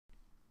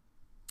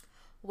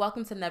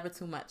Welcome to Never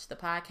Too Much, the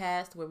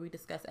podcast where we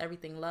discuss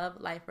everything love,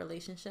 life,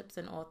 relationships,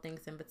 and all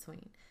things in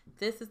between.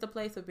 This is the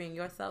place where being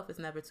yourself is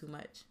never too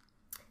much.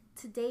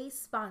 Today's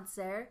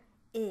sponsor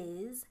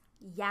is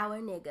Yower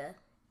Nigga.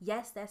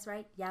 Yes, that's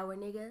right, Yower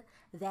Nigga.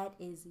 That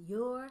is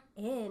your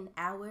and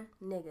our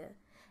nigga.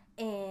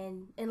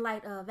 And in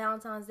light of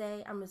Valentine's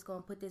Day, I'm just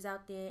going to put this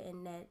out there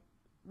and that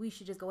we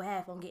should just go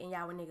half on getting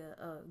Yower Nigga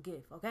a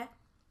gift, okay?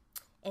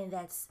 And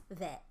that's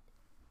that.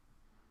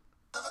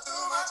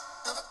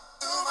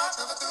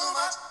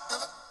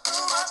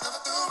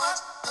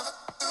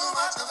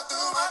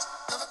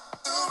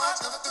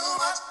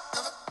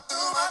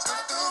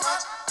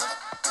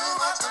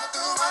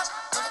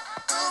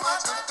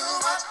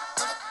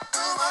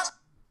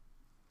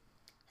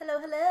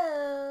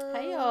 Hello.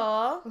 Hey,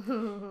 y'all.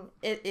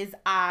 It is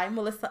I,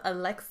 Melissa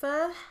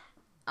Alexa,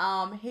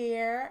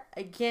 here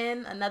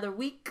again another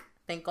week.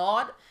 Thank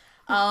God.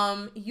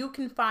 You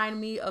can find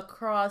me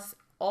across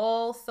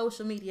all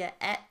social media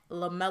at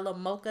Lamella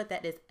Mocha.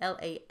 That is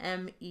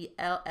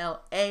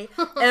LamellaMoka.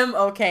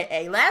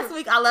 Last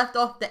week I left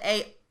off the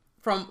A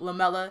from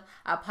Lamella.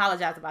 I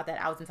apologize about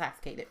that. I was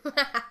intoxicated.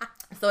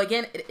 So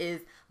again, it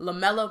is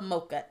Lamella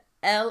Moka.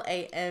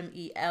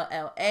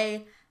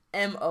 LamellaMoka.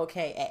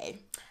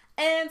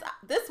 And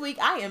this week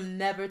I am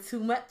never too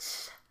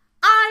much.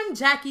 I'm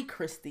Jackie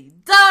Christie,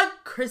 Doug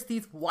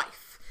Christie's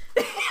wife.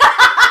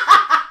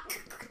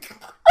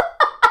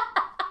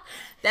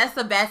 That's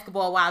a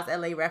Basketball Wives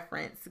LA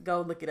reference.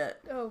 Go look it up.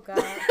 Oh,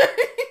 God.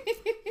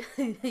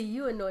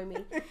 You annoy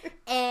me.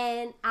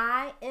 And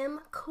I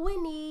am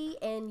Quinny,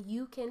 and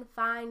you can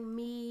find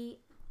me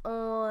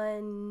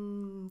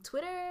on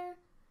Twitter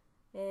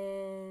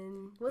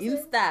and what's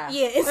Insta. it?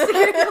 Yeah,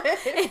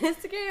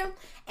 Instagram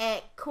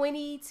at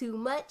Quinny Too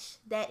Much.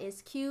 That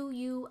is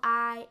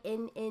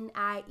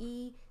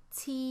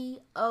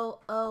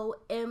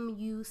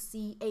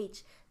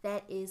QUINNIETOOMUCH.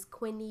 That is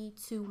Quinny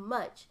Too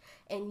Much.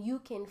 And you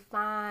can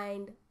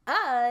find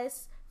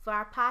us for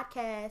our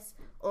podcast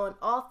on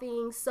all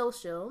things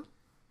social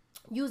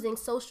using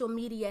social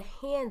media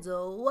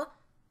handle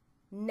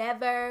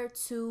Never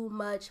Too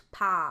Much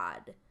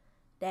Pod.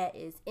 That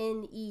is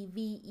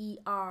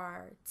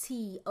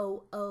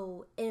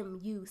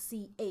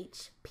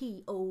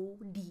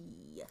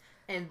NEVERTOOMUCHPOD.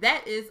 And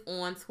that is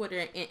on Twitter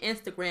and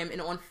Instagram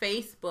and on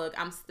Facebook.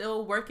 I'm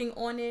still working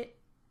on it.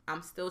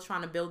 I'm still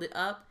trying to build it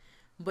up.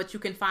 But you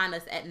can find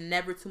us at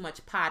Never Too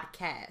Much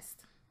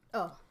Podcast.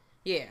 Oh.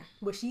 Yeah.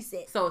 What she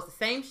said. So it's the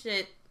same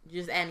shit,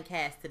 just adding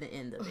cast to the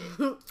end of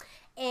it.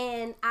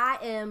 And I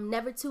am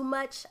Never Too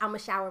Much. I'm a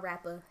shower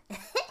rapper. Okay.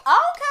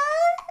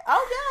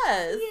 Oh,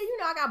 yes. Yeah, you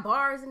know, I got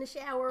bars in the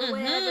shower or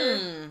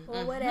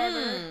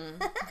whatever.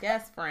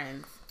 Yes,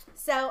 friends.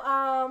 So,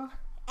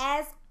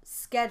 as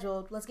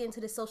scheduled, let's get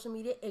into the social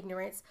media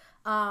ignorance.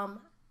 I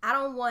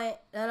don't want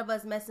none of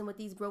us messing with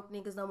these broke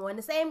niggas no more. And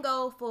the same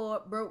go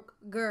for broke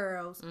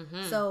girls.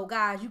 Mm-hmm. So,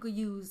 guys, you could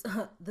use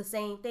the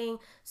same thing.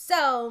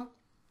 So,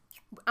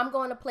 I'm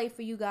going to play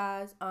for you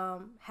guys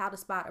how to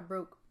spot a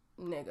broke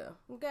nigga.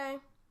 Okay?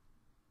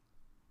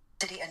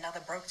 Another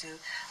broke dude.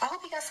 I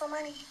hope he got some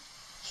money.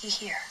 He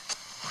here.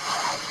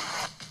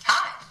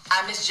 Hi,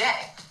 I'm Miss J.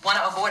 Want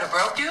to avoid a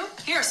broke dude?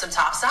 Here are some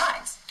top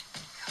signs.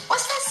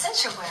 What's that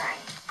cinch you're wearing?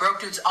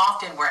 Broke dudes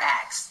often wear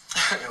Axe.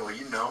 Well,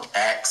 you know,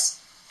 Axe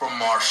from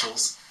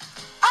Marshalls.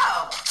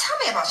 Oh, tell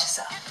me about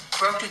yourself.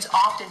 Broke dudes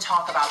often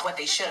talk about what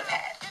they should have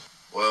had.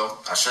 Well,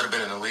 I should have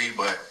been in the league,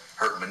 but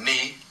hurt my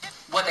knee.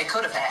 What they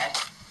could have had.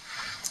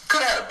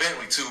 Could have had a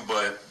Bentley too,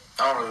 but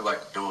I don't really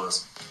like the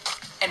doors.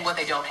 And what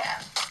they don't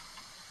have.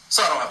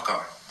 So I don't have a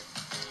car.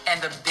 And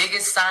the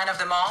biggest sign of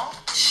them all?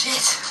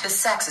 Shit. The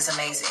sex is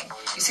amazing.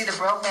 You see, the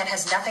broke man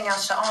has nothing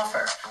else to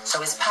offer, so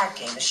his pipe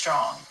game is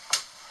strong.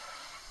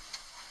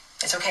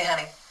 It's okay,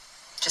 honey.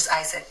 Just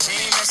ice it. She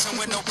ain't messing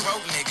with no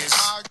broke niggas.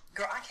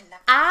 Girl, I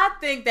cannot. I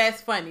think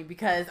that's funny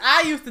because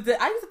I used to date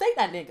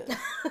that nigga.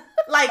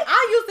 Like,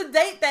 I used to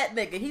date that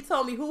nigga. He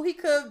told me who he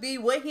could be,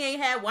 what he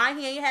ain't had, why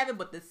he ain't have it,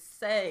 but the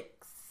sex.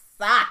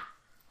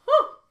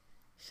 Whew,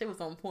 shit was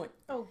on point.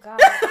 Oh, God.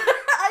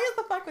 I used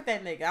to fuck with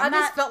that nigga. I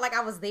just felt like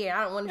I was there.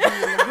 I don't want to be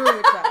in the room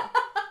with y'all.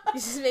 You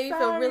just made me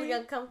feel really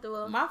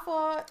uncomfortable. My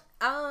fault.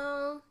 I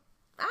don't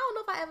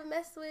know if I ever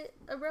messed with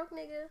a broke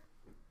nigga,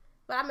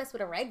 but I messed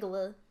with a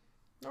regular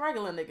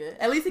nigga.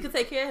 At least he could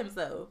take care of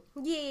himself.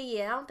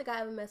 Yeah. I don't think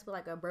I ever messed with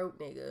like a broke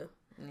nigga,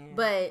 Yeah.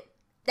 but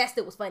that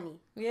still was funny.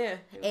 Yeah,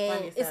 it was And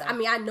funny as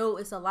hell. I know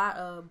it's a lot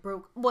of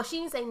broke. Well, she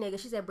didn't say nigga.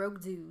 She said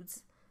broke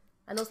dudes.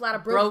 I know it's a lot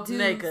of broke dudes.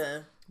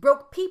 Nigga.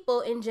 Broke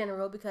people in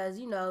general because,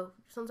 you know,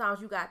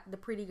 sometimes you got the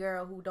pretty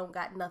girl who don't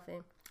got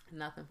nothing.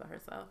 Nothing for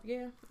herself.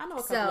 Yeah, I know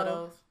a couple of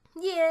those.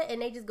 Yeah, and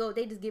they just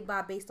get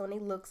by based on their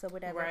looks or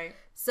whatever. Right.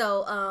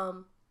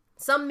 So,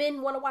 some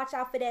men want to watch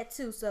out for that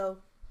too. So,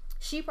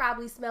 she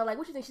probably smelled like,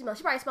 what you think she smelled?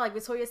 She probably smelled like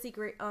Victoria's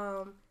Secret,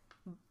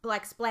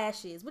 like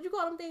splashes. What you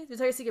call them things?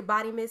 Victoria's Secret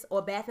body mist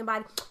or Bath and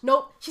Body?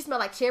 Nope. She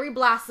smelled like cherry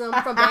blossom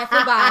from Bath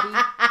and Body.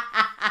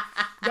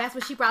 That's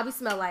what she probably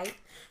smelled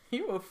like.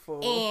 You a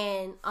fool.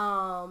 And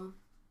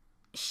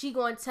she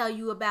gonna tell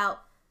you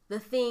about the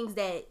things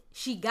that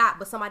she got,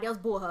 but somebody else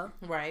bought her.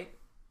 Right.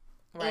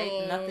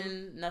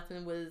 And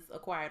Nothing was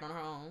acquired on her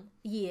own.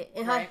 Yeah,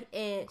 and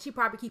and she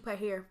probably keep her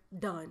hair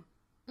done.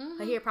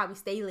 Her hair probably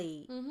stay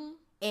laid.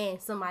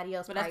 And somebody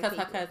else. But that's because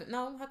her cousin.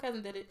 No, her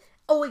cousin did it.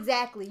 Oh,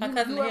 exactly. Her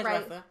cousin you the are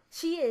right. hairdresser.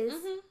 She is.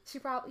 She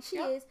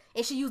is.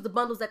 And she used the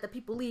bundles that the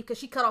people leave because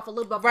she cut off a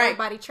little bit of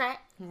everybody's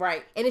track.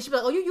 Right. And then she be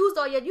like, "Oh, you used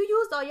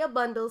all your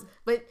bundles,"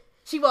 but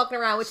she walking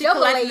around with your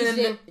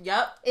Malaysian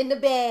in the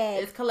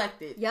bag. It's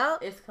collected.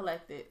 Yup. It's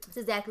collected. That's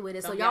exactly what it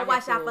is. Don't So y'all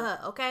watch out for fooled. her,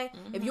 okay?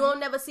 If you don't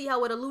never see her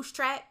with a loose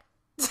track,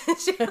 if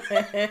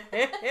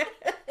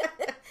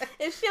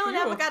she don't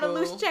ever got a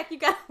loose track, you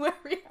gotta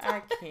worry.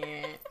 I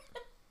can't.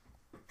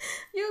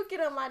 You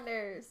get on my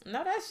nerves.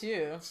 No, that's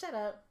you. Shut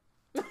up.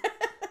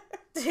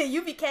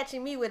 You be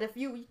catching me with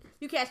you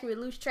catch me with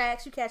loose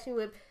tracks, you catch me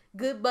with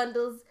good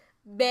bundles,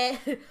 bad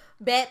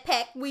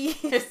pack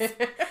weaves,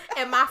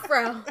 and my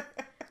fro.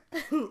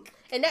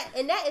 and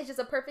that is just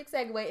a perfect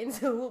segue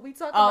into what we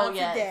talk about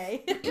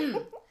today.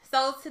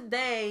 So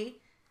today,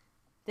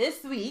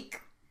 this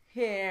week,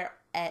 here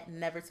at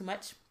Never Too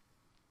Much,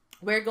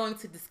 we're going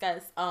to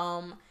discuss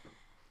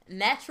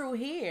natural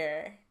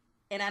hair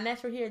and our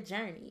natural hair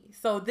journey.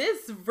 So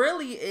this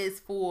really is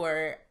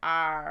for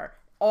our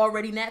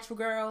already natural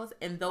girls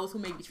and those who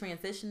may be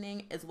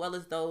transitioning, as well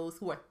as those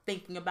who are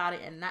thinking about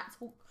it and not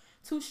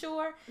too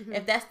sure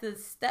if that's the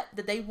step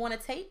that they want to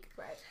take.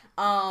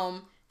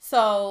 Right.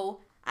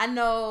 So I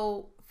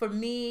know for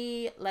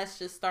me, let's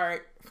just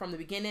start from the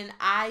beginning.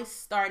 I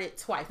started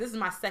twice. This is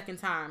my second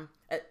time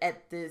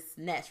at this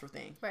natural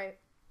thing. Right.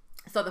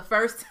 So the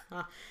first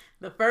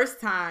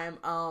time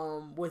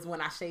was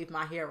when I shaved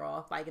my hair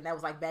off, and that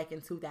was back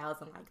in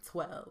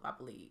 2012, I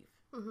believe.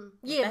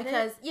 Yeah,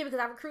 because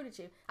I recruited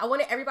you. I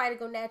wanted everybody to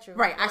go natural.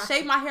 Right. I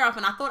shaved my hair off,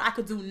 and I thought I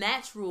could do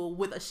natural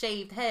with a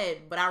shaved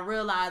head, but I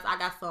realized I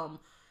got some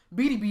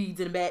beads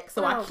in the back,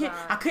 so I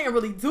couldn't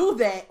really do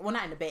that. Well,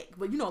 not in the back,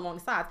 but along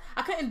the sides.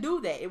 I couldn't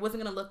do that. It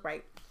wasn't gonna look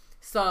right.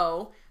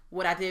 So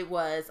what I did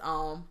was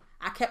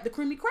I kept the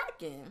creamy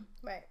crack in.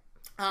 Right.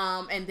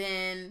 And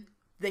then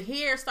the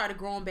hair started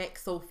growing back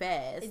so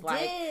fast. It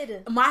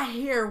did. My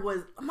hair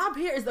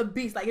is a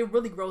beast. It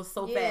really grows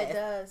so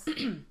fast. It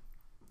does.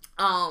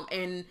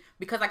 And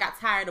because I got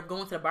tired of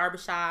going to the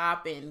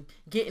barbershop and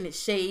getting it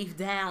shaved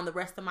down the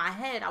rest of my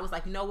head, I was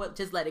like, you know what,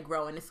 just let it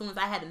grow. And as soon as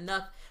I had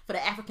enough for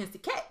the Africans to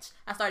catch,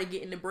 I started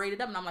getting it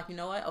braided up, and I'm like, you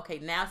know what, okay,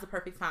 now's the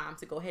perfect time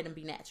to go ahead and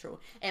be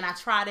natural. And I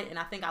tried it, and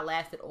I think I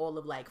lasted all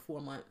of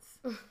 4 months.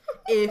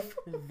 If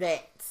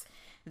that.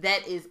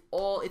 That is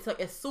all it took.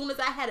 As soon as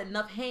I had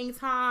enough hang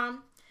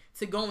time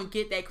to go and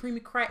get that creamy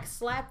crack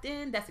slapped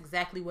in, that's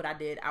exactly what I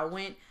did. I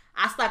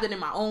slapped it in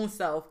my own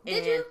self.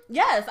 Did you?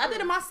 Yes, I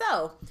did it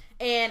myself.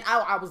 And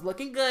I was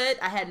looking good.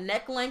 I had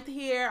neck length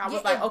hair. I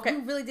was like, okay.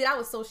 You really did. I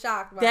was so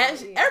shocked.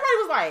 Everybody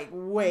was like,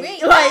 wait.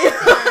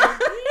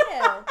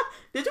 Yeah.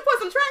 Did you put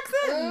some tracks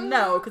in?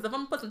 No, because if I'm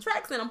going to put some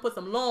tracks in, I'm going to put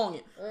some long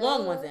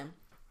ones in.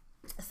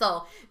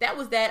 So that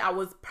was that. I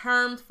was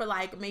permed for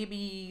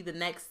maybe the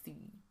next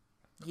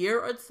year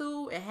or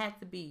two. It had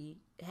to be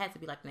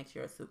next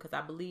year or two, because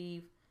I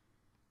believe,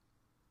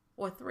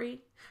 or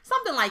 3,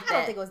 something like that. I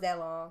don't think it was that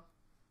long.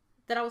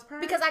 That I was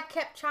permed? Because I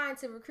kept trying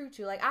to recruit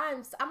you.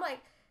 I'm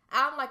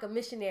like a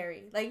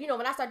missionary.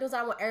 When I start doing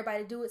something, I want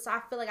everybody to do it. So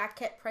I feel like I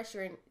kept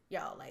pressuring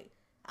y'all.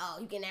 Oh,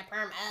 you getting that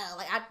perm?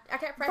 I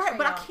kept pressuring right,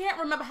 but y'all. I can't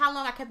remember how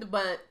long I kept it.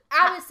 But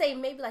I would say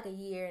maybe a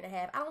year and a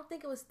half. I don't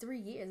think it was 3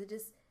 years.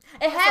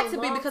 It had to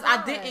be, because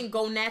time. I didn't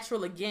go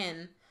natural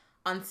again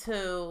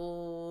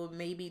until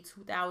maybe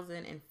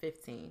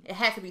 2015. It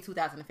had to be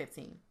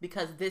 2015,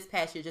 because this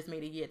past year just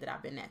made a year that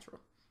I've been natural.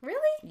 Really?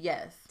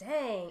 Yes.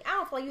 Dang. I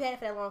don't feel like you had it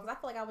for that long, because I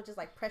feel like I was just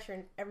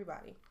pressuring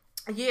everybody.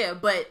 Yeah,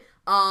 but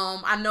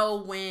I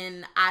know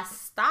when I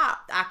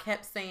stopped, I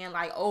kept saying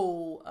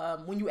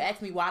when you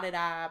asked me why did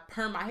I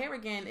perm my hair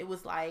again, it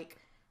was my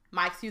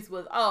excuse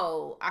was,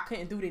 oh, I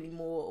couldn't do it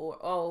anymore, or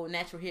oh,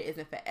 natural hair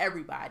isn't for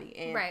everybody.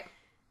 And right.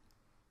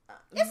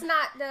 It's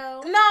not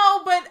though.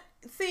 No, but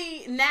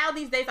see, now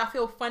these days I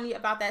feel funny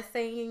about that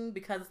saying,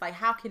 because it's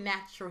how can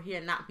natural hair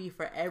not be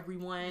for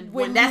everyone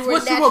when that's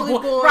what you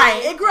were born?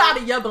 Right, it grew out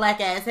of your black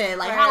ass head.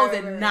 How is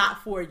it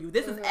not for you?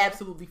 This is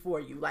absolutely for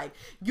you.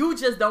 You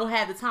just don't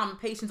have the time and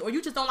patience, or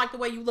you just don't like the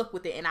way you look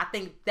with it. And I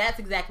think that's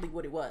exactly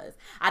what it was.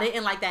 I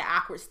didn't like that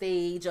awkward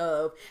stage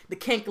of the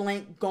kink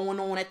link going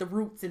on at the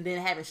roots and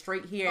then having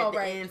straight hair at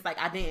the ends.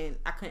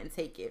 I couldn't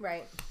take it.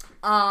 Right.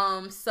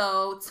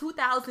 So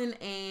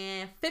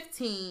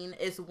 2015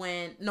 is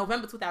when,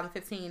 November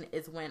 2015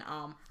 is when,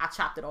 I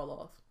chopped it all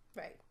off.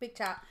 Right. Big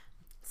chop.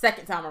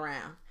 Second time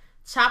around.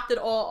 Chopped it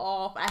all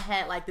off. I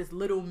had this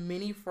little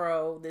mini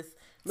fro, this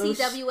little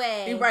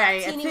TWA.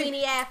 Right. Teeny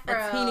weeny afro.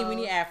 A teeny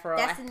weeny afro.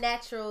 That's a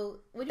natural,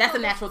 that's a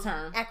natural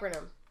term.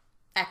 Acronym.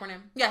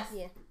 Yes.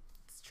 Yeah.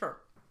 It's true.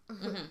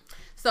 Mm-hmm.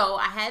 So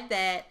I had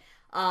that,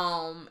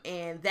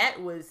 and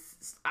that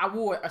was, I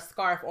wore a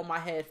scarf on my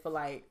head for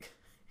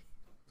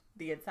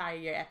the entire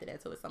year after that,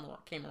 till the summer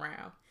came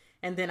around.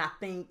 And then I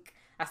think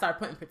I started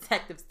putting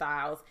protective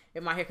styles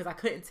in my hair, because I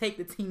couldn't take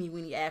the teeny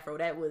weeny afro.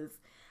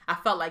 I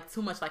felt like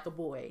too much like a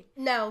boy.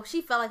 No,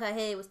 she felt like her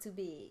head was too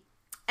big.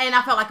 And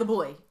I felt like a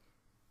boy.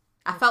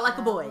 I felt like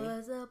a boy. I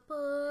was a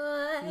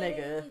boy.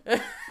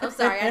 Nigga. I'm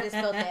sorry, I just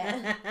felt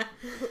that.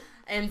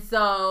 And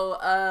so,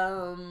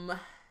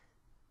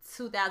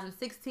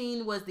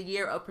 2016 was the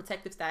year of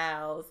protective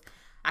styles.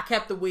 I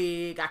kept the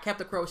wig. I kept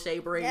the crochet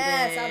braid.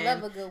 Yes, I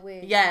love a good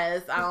wig.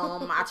 Yes.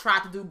 I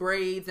tried to do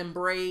braids and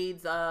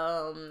braids.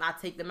 I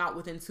take them out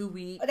within 2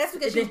 weeks. Oh, that's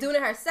because she was doing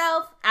it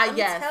herself. Let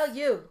me tell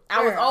you.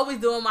 I was girl. always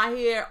doing my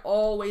hair.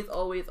 Always.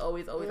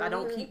 I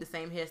don't Mhm. keep the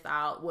same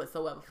hairstyle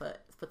whatsoever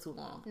for too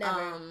long.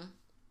 Never.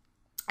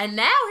 And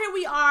now here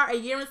we are, a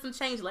year and some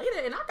change later,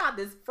 and I got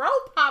this fro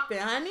popping,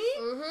 honey.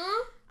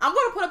 Mm-hmm. I'm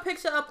going to put a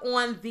picture up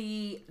on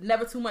the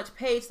Never Too Much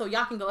page, so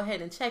y'all can go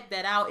ahead and check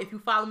that out. If you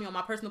follow me on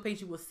my personal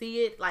page, you will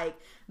see it. Like,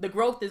 the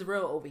growth is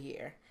real over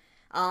here.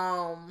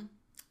 Yeah,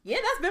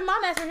 that's been my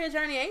natural hair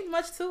journey. Ain't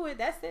much to it.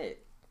 That's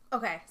it.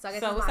 Okay, so I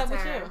guess So it's what's my up with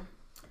turn.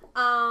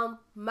 you?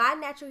 My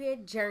natural hair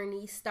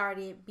journey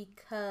started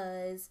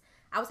because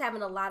I was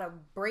having a lot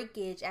of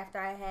breakage after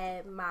I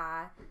had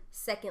my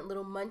second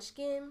little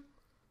munchkin.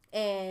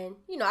 And,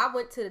 you know, I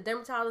went to the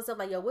dermatologist and stuff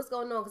like, yo, what's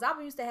going on? Because I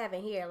was used to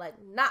having hair, like,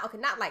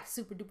 not like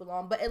super duper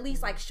long, but at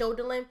least like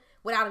shoulder length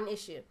without an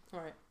issue. All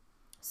right.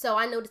 So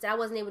I noticed that I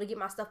wasn't able to get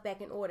my stuff back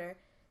in order.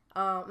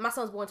 My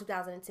son was born in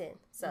 2010.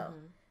 So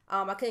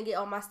I couldn't get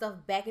all my stuff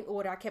back in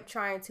order. I kept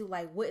trying to,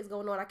 like, what is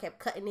going on? I kept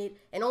cutting it.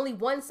 And only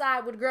one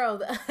side would grow.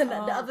 The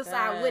other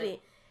side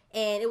wouldn't.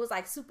 And it was,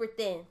 like, super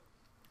thin.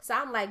 So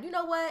I'm like, you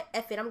know what?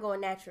 F it. I'm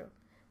going natural.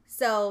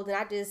 So then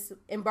I just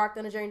embarked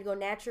on a journey to go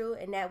natural,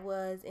 and that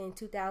was in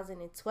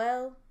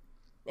 2012.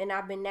 And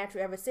I've been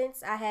natural ever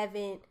since. I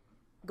haven't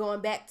gone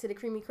back to the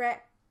creamy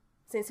crack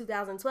since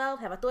 2012.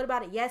 Have I thought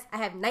about it? Yes. I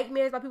have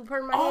nightmares about people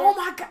perming my hair. Oh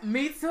my God,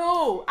 me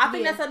too. I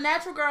think Yeah. that's a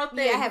natural girl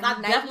thing. Yeah, I have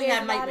definitely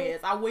have nightmares about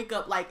nightmares. I wake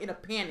up like in a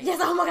panic. Yes,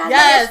 oh my God.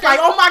 Yes, like,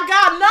 oh my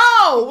God,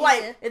 no! Yeah.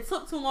 Like, it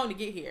took too long to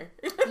get here.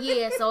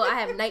 Yeah, so I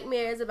have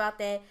nightmares about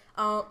that.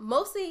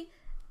 Mostly,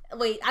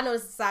 wait, I know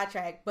it's a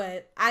sidetrack,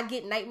 but I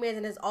get nightmares,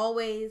 and it's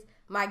always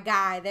my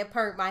guy that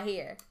permed my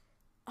hair.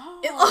 Oh.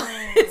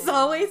 It's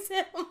always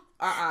him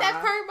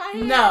that permed my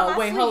hair. No, in my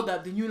wait, sleep. hold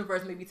up. The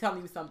universe may be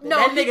telling you something. No,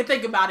 that he- nigga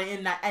think about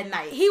it at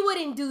night. He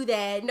wouldn't do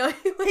that. No,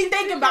 he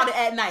thinking about it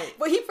at night.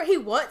 But he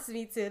wants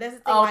me to. That's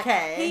the thing. Like,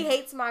 Okay. he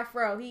hates my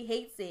fro. He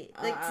hates it.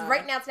 Like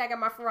right now, today I got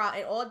my fro out,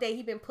 and all day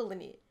he been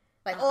pulling it,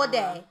 like all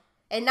day,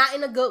 and not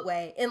in a good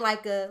way, in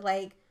like a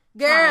like,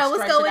 girl,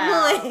 what's stretch it going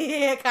out. on?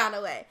 Yeah, kind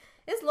of way.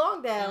 It's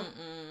long though.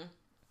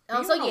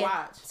 You So wanna yeah,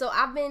 watch. so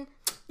I've been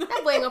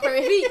that boy ain't gonna perm.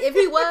 If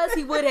he was,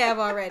 he would have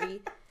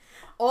already.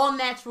 All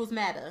naturals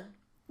matter.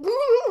 So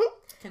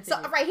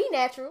Continue. right, he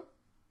natural,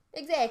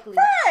 exactly.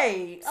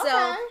 Right. So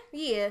Okay.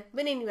 yeah,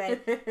 but anyway,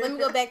 let me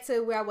go back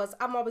to where I was.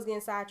 I'm always getting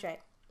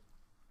sidetracked.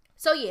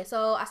 So yeah,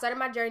 so I started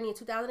my journey in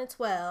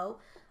 2012.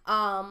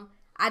 I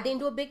didn't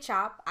do a big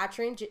chop. I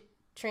Transition.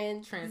 I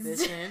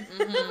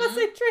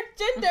say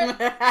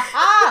transgender.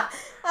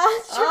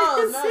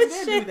 Oh no, you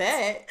didn't do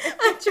that.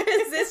 I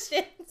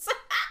transitioned.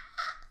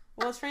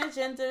 Well,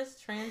 transgenders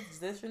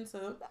transition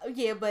too.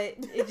 Yeah, but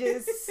it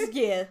just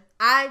yeah.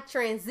 I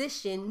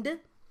transitioned.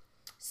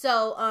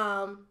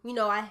 So you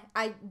know,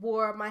 I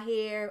wore my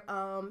hair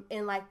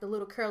in like the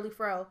little curly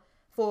fro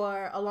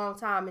for a long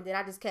time, and then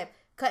I just kept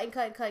cutting.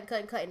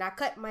 I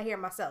cut my hair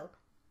myself.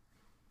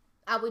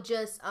 I would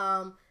just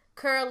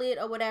curl it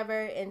or whatever,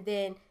 and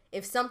then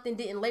if something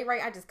didn't lay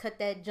right, I just cut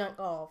that junk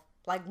off.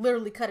 Like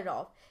literally cut it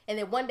off. And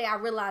then one day I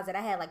realized that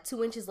I had like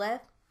 2 inches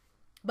left,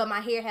 but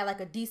my hair had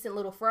like a decent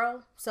little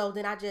fro. So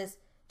then I just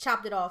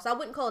chopped it off. So I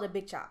wouldn't call it a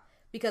big chop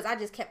because I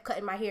just kept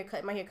cutting my hair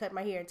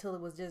until it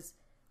was just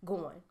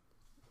gone.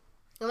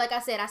 And like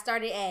I said, I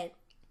started at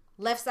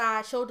left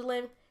side shoulder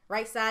length,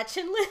 right side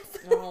chin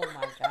length. Oh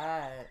my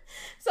God.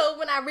 So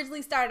when I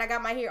originally started, I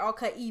got my hair all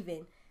cut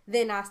even.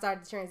 Then I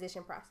started the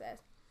transition process.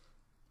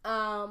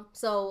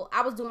 So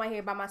I was doing my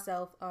hair by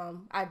myself.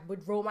 I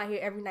would roll my hair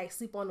every night,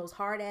 sleep on those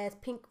hard ass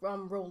pink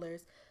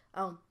rollers.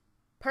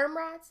 Perm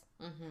rods.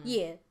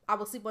 Yeah, I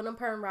would sleep on them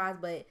perm rods,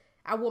 but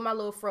I wore my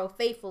little fro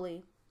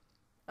faithfully.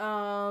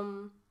 Let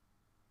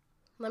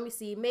me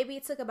see. Maybe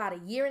it took about a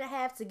year and a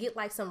half to get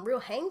like some real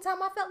hang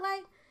time, I felt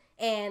like.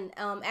 And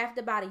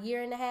after about a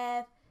year and a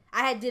half,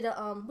 I had did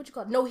a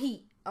no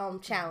heat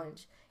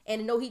challenge.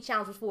 And the no heat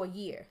challenge was for a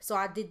year. So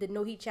I did the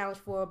no heat challenge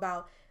for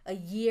about a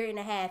year and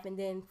a half, and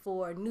then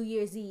for New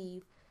Year's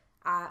Eve,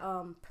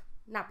 I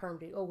not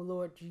permed it. Oh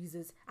Lord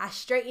Jesus, I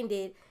straightened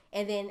it,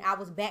 and then I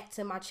was back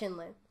to my chin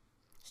length.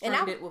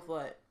 Straightened it with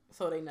what?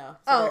 So they know.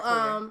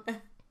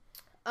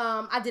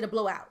 I did a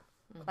blowout.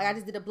 Like I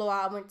just did a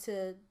blowout. I went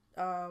to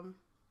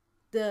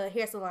the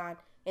hair salon,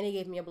 and they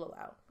gave me a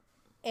blowout.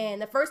 And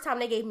the first time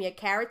they gave me a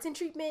keratin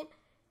treatment,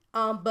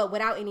 but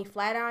without any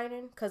flat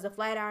ironing, because the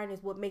flat iron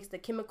is what makes the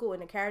chemical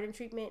in the keratin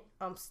treatment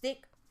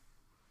stick.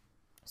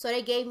 So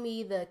they gave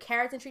me the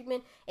keratin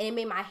treatment, and it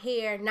made my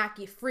hair not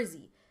get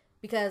frizzy,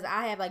 because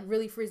I have like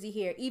really frizzy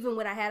hair. Even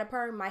when I had a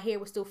perm, my hair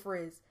was still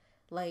frizz.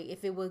 Like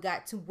if it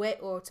got too wet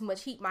or too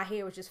much heat, my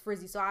hair was just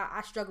frizzy. So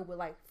I struggled with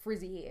like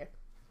frizzy hair.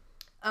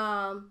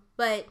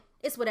 But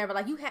it's whatever.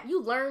 Like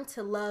you learn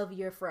to love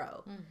your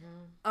fro.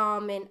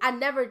 And I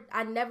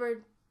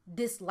never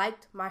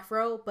disliked my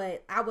fro,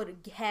 but I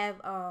would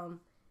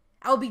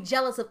be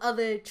jealous of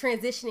other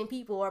transitioning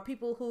people or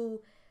people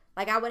who,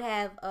 like, I would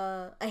have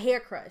a hair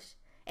crush,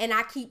 and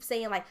I keep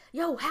saying like,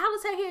 yo, how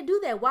does her hair do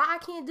that? Why I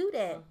can't do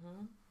that?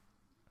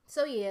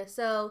 So yeah,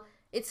 so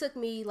it took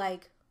me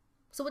like,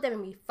 so what that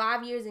mean?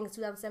 5 years in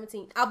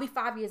 2017. I'll be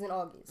 5 years in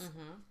August.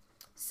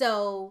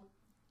 So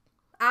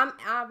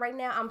right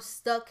now I'm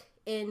stuck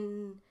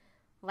in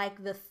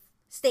like the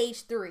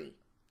stage 3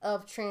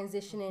 of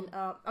transitioning.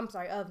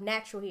 Of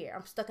natural hair.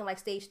 I'm stuck in like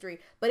stage 3.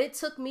 But it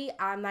took me,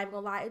 I'm not even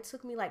gonna lie, it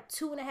took me like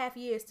 2.5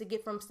 years to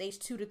get from stage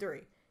 2 to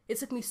 3. It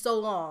took me so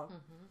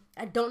long.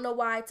 I don't know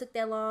why it took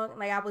that long.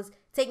 Like, I was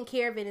taking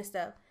care of it and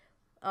stuff.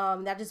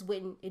 That just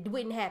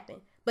wouldn't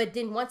happen. But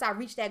then once I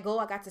reached that goal,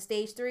 I got to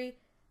stage 3.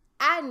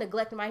 I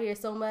neglected my hair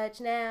so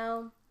much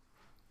now.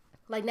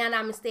 Like, now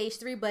I'm in stage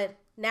 3, but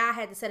now I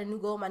had to set a new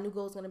goal. My new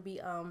goal is going to be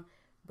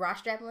bra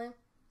strapping.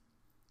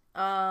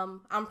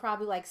 I'm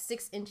probably like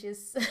 6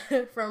 inches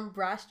from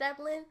bra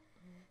strapping.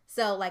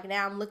 So, like,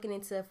 now I'm looking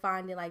into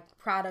finding, like,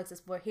 products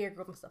for hair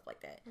growth and stuff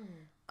like that.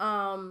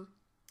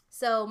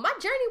 So my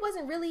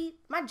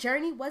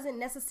journey wasn't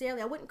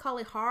necessarily, I wouldn't call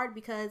it hard,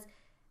 because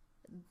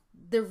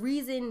the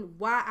reason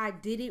why I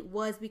did it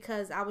was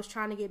because I was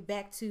trying to get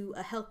back to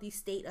a healthy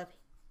state of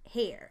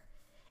hair,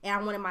 and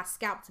I wanted my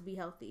scalp to be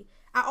healthy.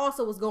 I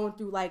also was going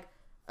through like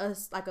a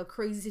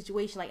crazy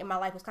situation, like, in my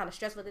life was kind of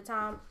stressful at the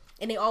time,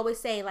 and they always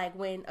say, like,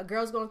 when a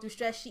girl's going through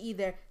stress, she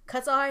either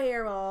cuts all her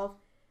hair off,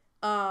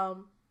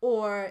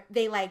 or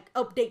they like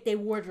update their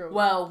wardrobe.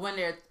 Well, when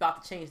they're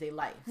about to change their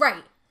life.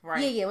 Right.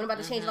 Yeah, when they're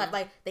about to change life,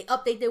 like, they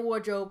update their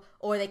wardrobe,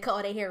 or they cut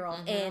all their hair off,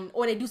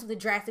 or they do something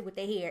drastic with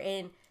their hair,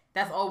 and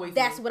that's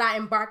what I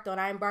embarked on.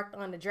 I embarked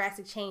on a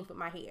drastic change with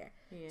my hair.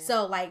 Yeah.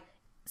 So, like,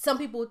 some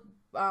people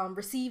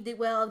received it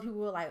well, other people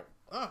were like,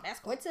 that's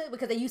Quinta,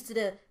 because they used to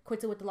the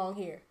Quinta with the long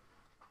hair.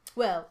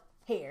 Well,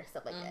 hair,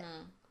 stuff like that.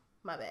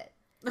 My bad.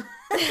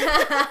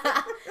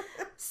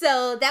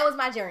 So, that was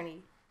my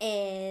journey,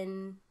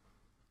 and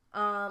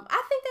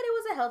I think that it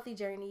was a healthy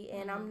journey,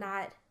 and I'm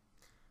not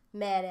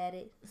mad at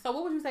it. So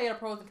what would you say are the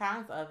pros and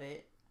cons of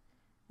it,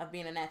 of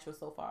being a natural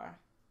so far?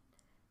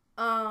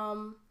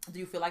 Do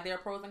you feel like there are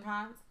pros and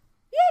cons?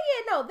 Yeah,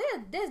 no,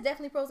 there's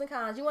definitely pros and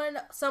cons. You want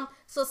to know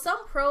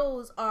some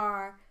pros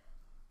are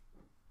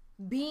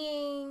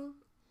being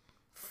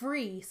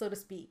free, so to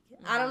speak.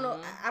 I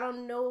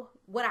don't know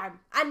what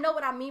I know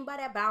what I mean by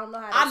that, but I don't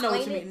know how to explain it. I know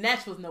what you mean.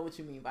 Naturals know what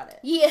you mean by that.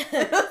 Yeah.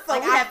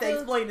 Like, I have to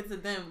explain it to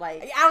them.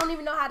 Like, I don't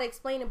even know how to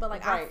explain it, but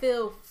like, I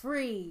feel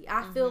free.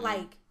 I feel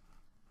like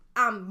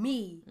I'm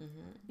me.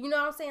 You know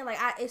what I'm saying? Like,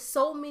 it's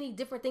so many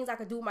different things I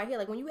could do with my hair.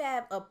 Like, when you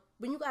have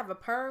a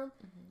perm,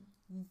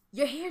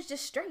 your hair's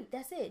just straight.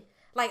 That's it.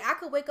 Like, I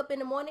could wake up in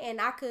the morning and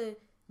I could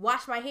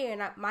wash my hair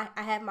and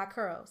I have my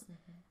curls.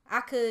 I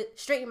could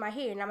straighten my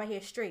hair and now my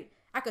hair's straight.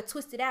 I could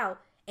twist it out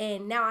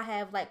and now I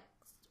have like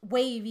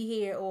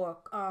wavy hair or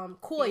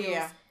coils.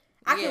 Yeah.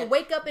 I can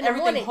wake up in the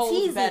morning,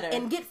 tease it,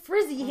 and get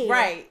frizzy hair.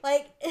 Right.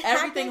 Like,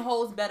 everything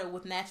holds better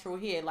with natural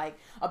hair. Like,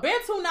 a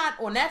Bantu knot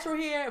on natural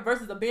hair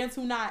versus a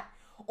Bantu knot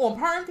on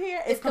permed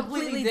hair is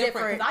completely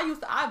different.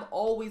 Because I've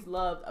always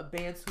loved a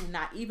Bantu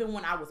knot. Even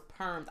when I was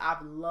permed,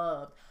 I've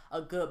loved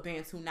a good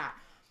Bantu knot.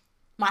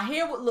 My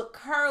hair would look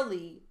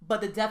curly,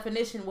 but the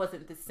definition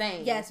wasn't the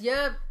same. Yes,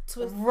 your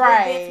twist.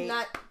 Right.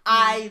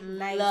 I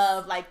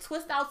love, like,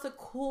 twist outs are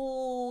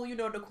cool. You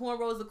know, the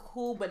cornrows are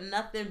cool, but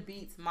nothing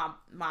beats my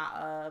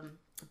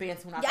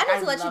Bantu knots. Yeah, I need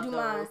to let you do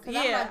mine.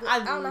 Yeah, I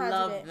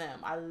love them.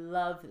 I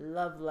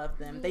love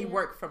them. Yeah. They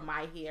work for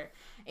my hair.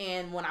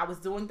 And when I was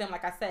doing them,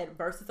 like I said,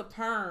 versus a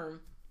perm,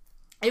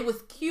 it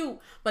was cute,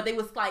 but they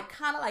was like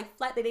kind of like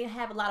flat. They didn't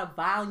have a lot of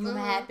volume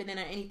happening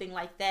or anything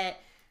like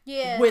that.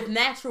 Yeah. With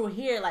natural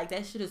hair, like,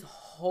 that shit is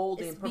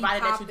holding,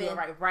 provided that you do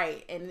it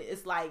right. And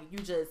it's like, you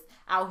just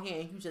out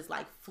here and you just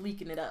like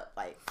fleeking it up,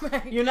 like,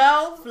 you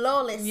know,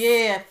 flawless.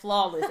 Yeah,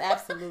 flawless,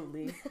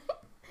 absolutely.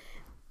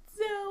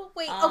 So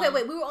wait,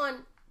 we were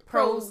on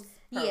pros.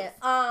 Yeah.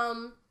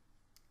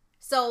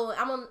 So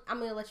I'm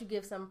gonna let you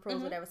give some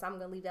pros, whatever. So I'm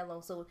gonna leave that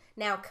alone. So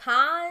now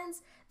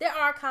cons, there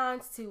are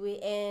cons to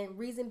it, and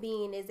reason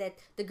being is that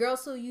the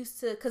girls who used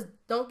to, cause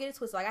don't get it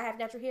twisted, like, I have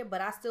natural hair, but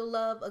I still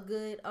love a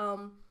good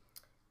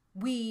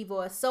weave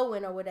or a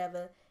sew-in or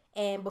whatever.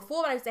 And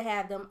before, when I used to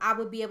have them, I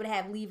would be able to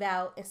have leave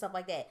out and stuff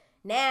like that.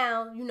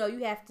 Now, you know,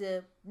 you have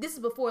to. This is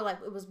before, like,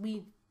 it was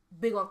we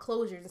big on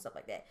closures and stuff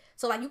like that.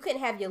 So, like, you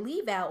couldn't have your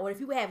leave out, or if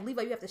you would have leave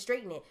out, you have to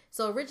straighten it.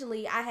 So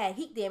originally, I had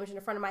heat damage in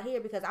the front of my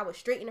hair because I would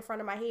straighten the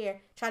front of my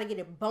hair, trying to get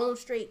it bone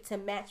straight to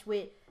match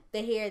with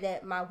the hair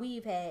that my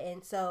weave had.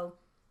 And so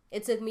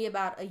it took me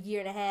about 1.5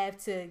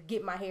 years to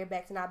get my hair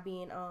back to not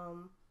being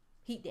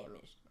heat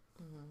damaged.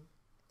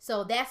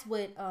 So that's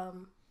what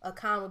a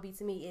con would be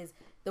to me, is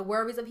the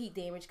worries of heat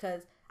damage,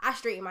 because I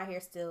straighten my hair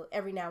still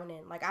every now and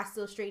then. Like, I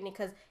still straighten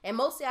it, and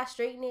mostly I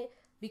straighten it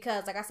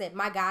because, like I said,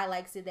 my guy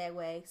likes it that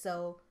way.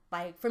 So,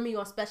 like, for me,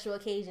 on special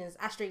occasions,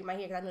 I straighten my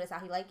hair because I know that's how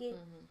he like it.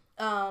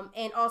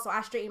 And also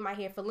I straighten my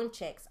hair for limb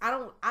checks.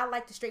 I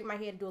like to straighten my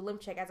hair to do a limb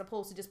check as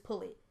opposed to just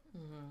pull it.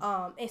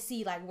 And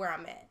see like where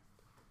I'm at.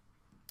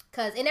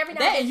 Cause and every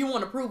now that and you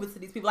want to prove it to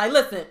these people. Like,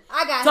 listen,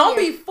 I got don't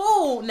hair. be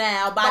fooled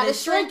now by the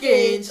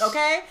shrinkage,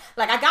 okay?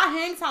 Like, I got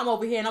hang time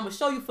over here, and I'm gonna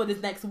show you for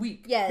this next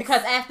week. Yes.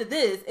 Because after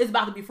this, it's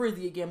about to be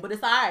frizzy again, but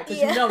it's alright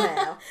because you know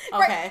now.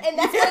 Right. Okay. And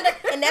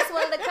that's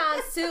one of the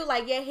cons too.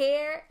 Like your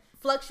hair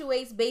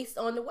fluctuates based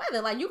on the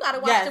weather. Like you gotta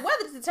watch the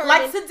weather to determine.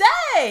 Like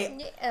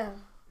today. Yeah.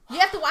 You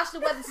have to watch the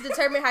weather to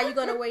determine how you're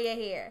gonna wear your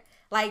hair.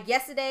 Like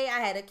yesterday, I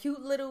had a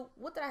cute little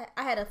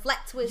I had a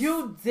flat twist.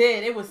 You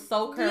did. It was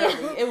so curly.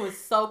 Yeah. It was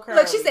so curly.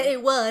 Look, she said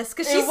it was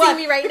because she It was. see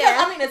me right Because,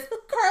 now. I mean, it's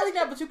curly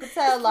now, but you could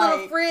tell little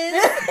like.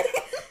 frizz.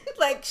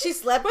 Like she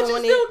slept But on you're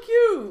it. still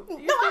cute.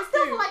 No, I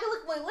still feel like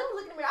let me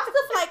look in the mirror. I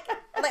still feel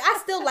like I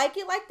still like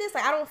it like this.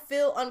 Like I don't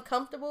feel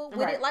uncomfortable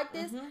with it like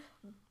this.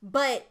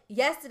 But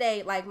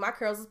yesterday, like my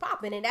curls was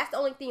popping, and that's the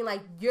only thing.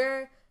 Like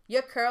your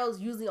curls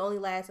usually only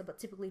last about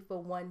typically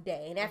for one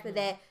day, and after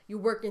that, you're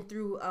working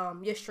through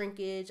your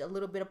shrinkage, a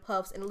little bit of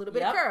puffs, and a little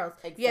bit of curls.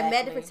 Exactly. You have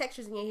mad different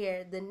textures in your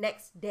hair the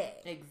next day.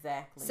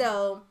 Exactly.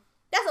 So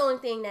that's the only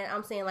thing that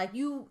I'm saying. Like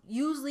you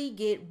usually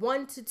get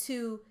 1 to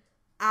 2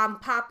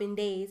 popping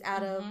days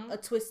out of a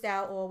twist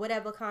out or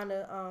whatever kind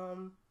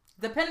of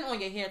depending on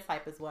your hair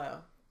type as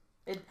well.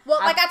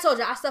 like I told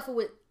you,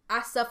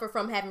 I suffer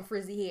from having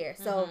frizzy hair.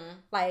 So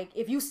like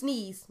if you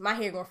sneeze, my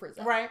hair gonna frizz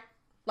up. Right.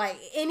 Like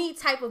any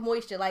type of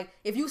moisture. Like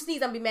if you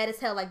sneeze, I'm gonna be mad as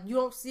hell. Like you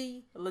don't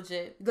see like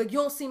you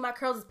don't see my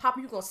curls is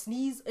popping, you gonna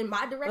sneeze in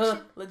my direction.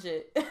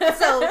 Legit.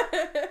 So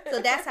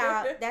that's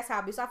how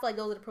I be. So I feel like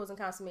those are the pros and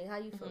cons for me. How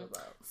you feel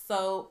about it?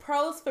 So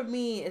pros for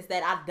me is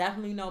that I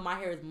definitely know my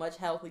hair is much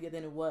healthier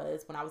than it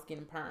was when I was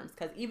getting perms.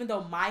 Because even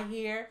though my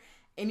hair,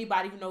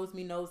 anybody who knows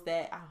me knows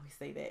that. I always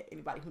say that.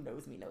 Anybody who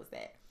knows me knows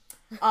that.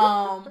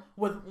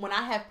 When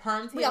I have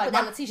perms, We gotta like put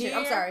down my the t-shirt.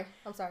 hair-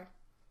 I'm sorry.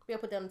 We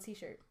gotta put down the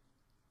t-shirt.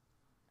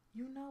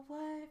 You know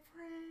what,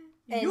 friend?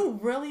 And- you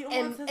really on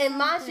and- to and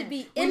mine something. should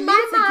be We in need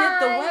my to get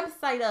the mind.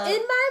 website up.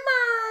 In my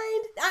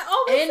mind, I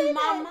always say In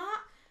my that. mind,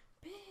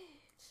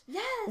 bitch.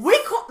 Yes.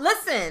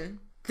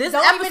 Listen. This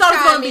Don't even episode is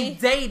try gonna me. be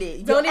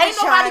dated. Don't even Ain't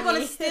try nobody gonna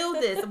me. steal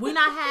this. We're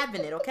not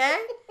having it, okay?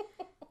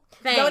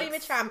 Thanks. Don't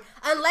even try me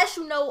unless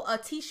you know a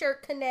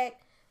t-shirt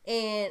connect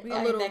and We a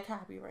gotta little get that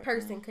copyright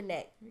person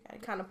connect. gotta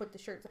get Kind of put the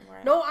shirts.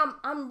 Right. No,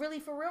 I'm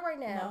really for real right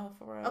now. No,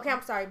 for real. Okay,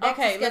 I'm sorry. Back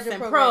Okay, to schedule listen,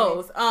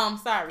 programming.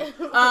 pros. Sorry.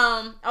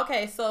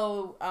 Okay,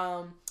 so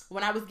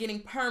when I was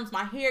getting perms,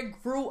 my hair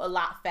grew a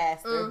lot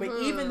faster. But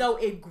even though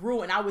it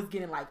grew and I was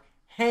getting like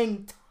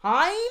hang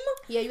time,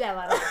 Yeah, you got a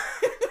lot of that.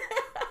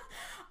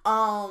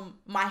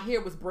 my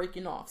hair was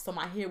breaking off. So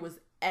my hair was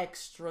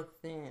extra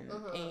thin,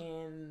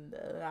 and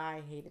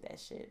I hated that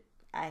shit.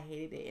 I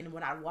hated it, and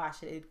when I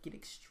washed it, it'd get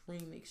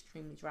extremely,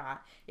 extremely dry.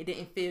 You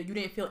didn't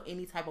feel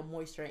any type of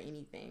moisture or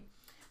anything.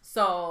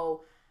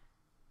 So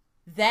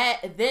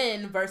that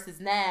then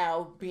versus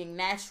now being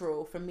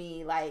natural for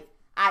me, like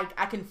I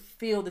can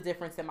feel the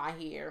difference in my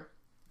hair.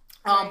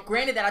 Right.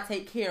 Granted that I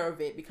take care of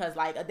it because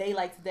like a day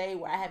like today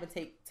where I haven't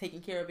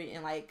taken care of it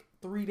in like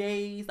 3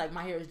 days, like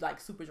my hair is like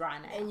super dry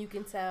now. And you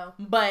can tell.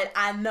 But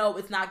I know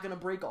it's not gonna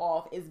break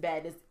off as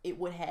bad as it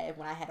would have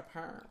when I had a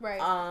perm. Right.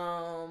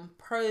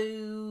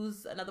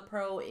 Pros. Another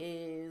pro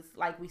is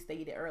like we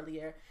stated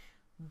earlier,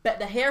 but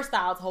the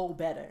hairstyles hold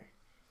better.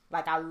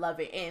 Like I love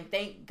it, and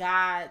thank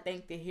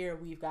the hair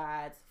weave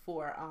gods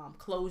for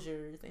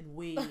closures and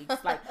wigs.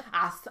 Like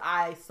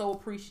I so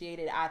appreciate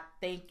it. I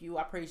thank you.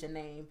 I praise your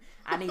name.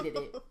 I needed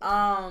it.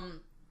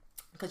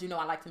 Because you know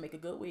I like to make a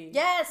good wig.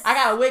 Yes. I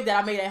got a wig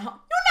that I made at home.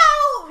 You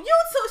know,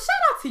 YouTube.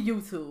 Shout out to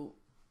YouTube.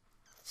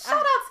 Shout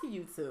out to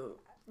YouTube.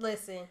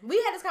 Listen,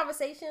 we had this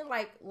conversation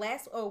like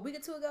a week or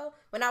two ago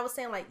when I was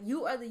saying like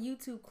you are the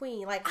YouTube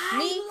queen. Like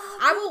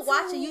I will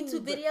watch a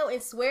YouTube video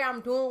and swear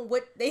I'm doing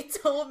what they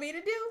told me to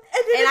do,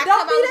 and I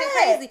come out looking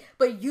crazy.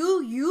 But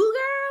you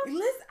girl,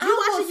 Listen, you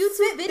I watch a will YouTube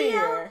sit video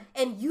there.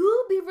 and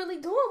you be really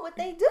doing what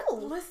they do.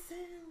 Listen.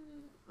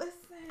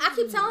 I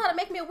keep telling her to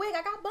make me a wig.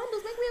 I got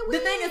bundles. Make me a wig.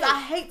 The thing is,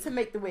 I hate to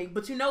make the wig,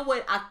 but you know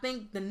what? I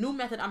think the new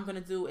method I'm gonna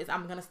do is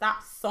I'm gonna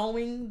stop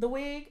sewing the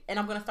wig and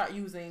I'm gonna start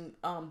using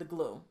the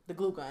glue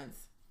guns.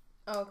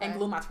 Okay. And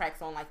glue my tracks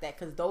on like that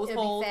because those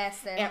It'll holes be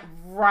faster. and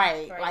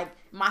right, like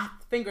my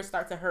fingers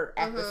start to hurt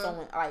after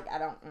sewing. Like I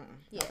don't.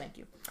 Yeah. No, thank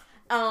you.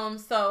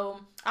 So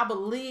I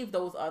believe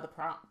those are the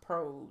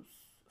pros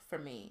for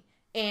me,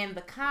 and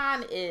the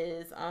con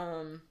is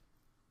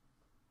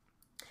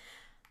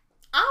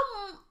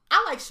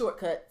I like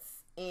shortcuts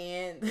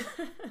and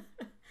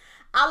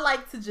I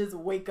like to just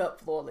wake up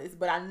flawless,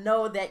 but I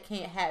know that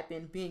can't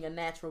happen being a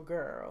natural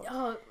girl.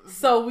 Oh,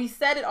 so we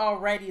said it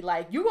already,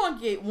 like you're gonna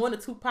get 1 or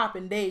 2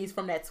 popping days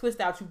from that twist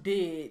out you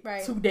did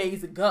 2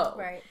 days ago.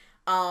 Right.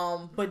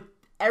 But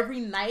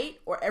every night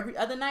or every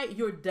other night,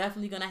 you're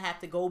definitely gonna have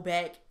to go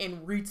back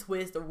and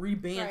retwist or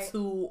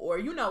rebantu or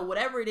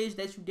whatever it is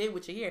that you did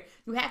with your hair.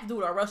 You have to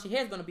do it, or else your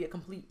hair is gonna be a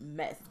complete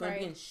mess. It's gonna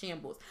be in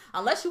shambles.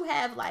 Unless you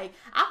have like,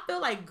 I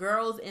feel like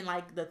girls in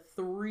like the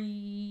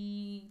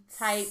 3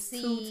 types,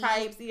 2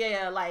 types,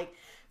 yeah, like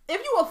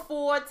if you a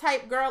 4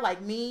 type girl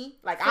like me,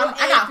 like I 4A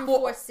got through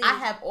 4. 4C. I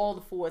have all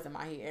the 4s in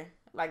my hair.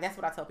 Like that's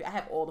what I tell people. I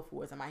have all the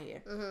 4s in my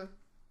hair. Mm-hmm.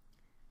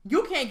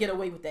 You can't get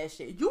away with that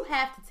shit. You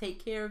have to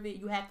take care of it.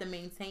 You have to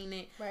maintain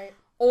it. Right.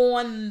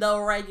 On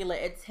the regular,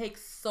 it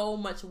takes so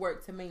much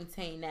work to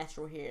maintain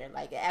natural hair.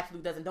 Like, it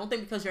absolutely doesn't. Don't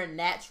think because you're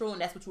natural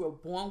and that's what you were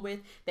born with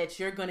that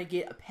you're gonna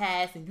get a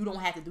pass and you don't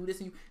have to do this.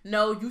 And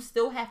you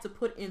still have to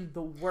put in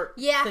the work.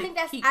 Yeah, to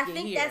I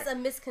think that's a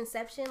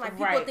misconception. Like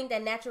people think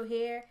that natural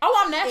hair.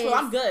 Oh, I'm natural.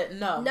 I'm good.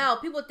 No,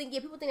 people think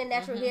that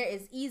natural hair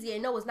is easier.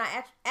 No, it's not.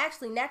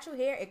 Actually, natural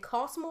hair, it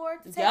costs more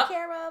to take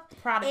care of.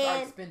 Products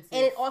are expensive,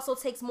 and it also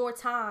takes more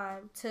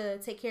time to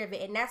take care of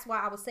it. And that's why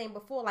I was saying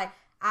before, like,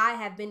 I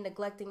have been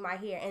neglecting my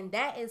hair, and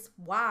that is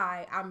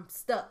why I'm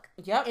stuck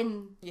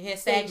in your hair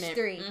stage stagnant.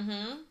 3.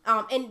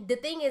 And the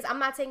thing is, I'm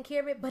not taking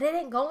care of it, but it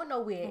ain't going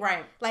nowhere.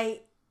 Right.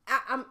 Like,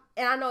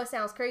 I know it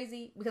sounds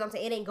crazy because I'm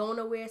saying it ain't going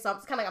nowhere, so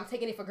it's kind of like I'm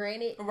taking it for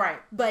granted. Right.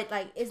 But,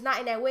 like, it's not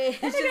in that way.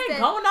 It's it just ain't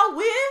going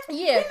nowhere.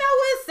 Yeah. You know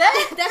what it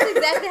says. That's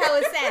exactly how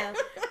it sounds.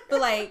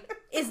 But, like,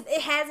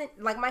 it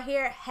hasn't, like, my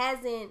hair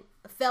hasn't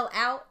fell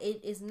out.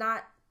 It is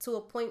not to a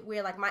point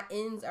where like my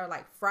ends are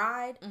like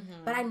fried,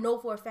 but I know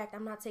for a fact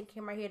I'm not taking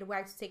care of my hair the way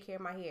I used to take care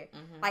of my hair.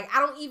 Like I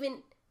don't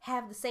even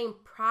have the same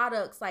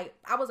products. Like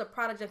I was a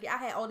product junkie. I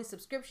had all these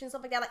subscriptions,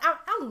 stuff like that. Like I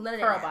don't do none of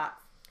that. Curl now.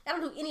 box. I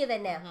don't do any of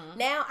that now.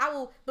 Now I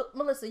will. But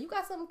Melissa, you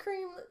got some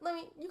cream?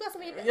 You got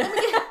some? Let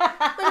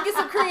me get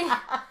some cream.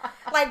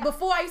 Like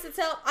before, I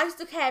used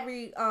to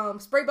carry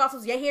spray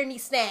bottles. Your hair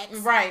needs snacks.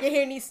 Right. Your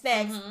hair needs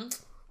snacks.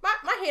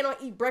 My hair don't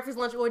eat breakfast,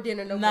 lunch, or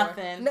dinner no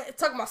Nothing. more.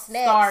 Talking about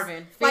snacks.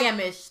 Starving. Like,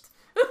 Famished.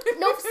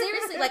 No,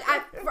 seriously, like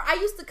I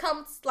used to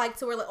come like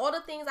to where like all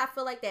the things I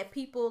feel like that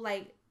people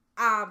like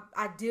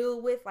I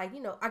deal with, like,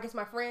 you know, I guess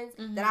my friends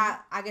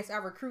that I guess I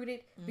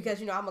recruited because,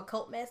 you know, I'm a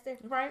cult master,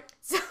 right?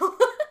 So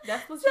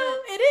that's what. So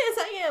it is.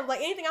 I am like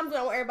anything I'm doing,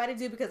 I want everybody to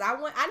do because I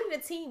need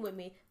a team with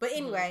me. But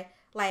anyway,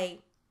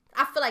 like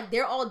I feel like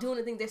they're all doing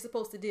the things they're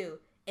supposed to do,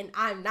 and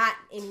I'm not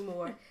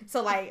anymore.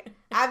 So like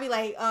I be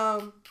like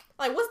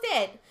what's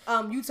that?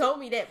 You told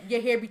me that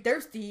your hair be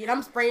thirsty, and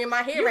I'm spraying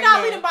my hair right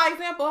now. You're not leading by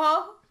example,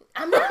 huh?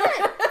 I'm not.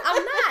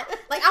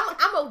 Like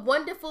I'm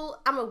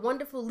a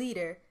wonderful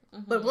leader.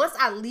 But once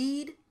I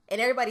lead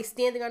and everybody's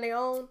standing on their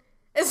own,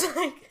 it's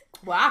like,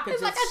 well, I could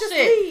just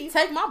leave.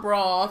 Take my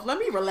bra off. Let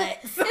me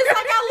relax. It's like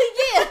I leave.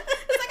 Yeah,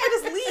 it's like I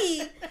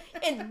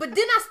just leave, but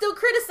then I still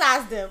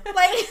criticize them.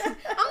 Like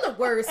I'm the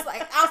worst.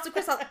 Like I still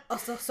criticize. Oh,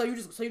 so you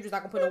just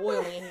not gonna put no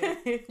oil in here?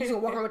 You just gonna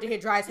walk around with your hair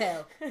dry as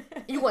hell?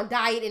 You gonna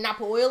dye it and not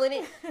put oil in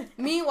it?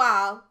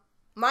 Meanwhile,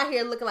 my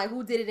hair looking like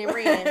who did it and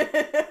ran,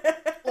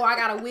 or I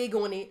got a wig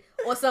on it,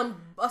 or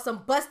some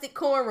busted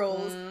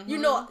cornrows. You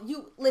know,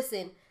 you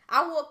listen.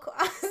 I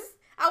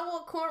wore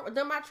corn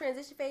during my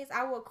transition phase.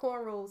 I wore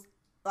cornrows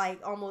like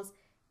almost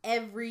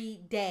every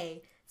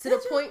day to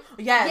the point.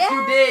 Yes,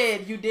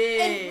 you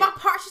did. And my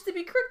parts used to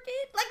be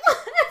crooked, like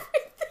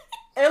everything.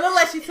 It looked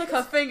like she took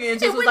her finger and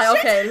just was like,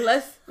 "Okay,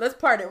 let's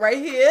part it right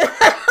here." No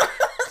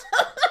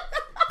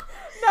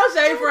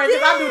shade, friends.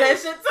 I do that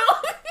shit too.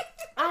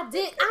 I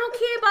did. I don't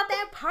care about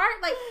that part,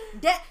 like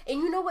that. And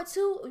you know what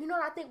too? You know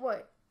what I think?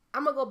 What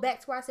I'm gonna go back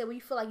to where I said, "Where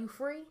you feel like you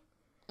free."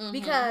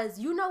 Because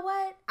you know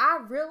what? I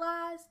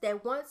realized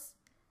that once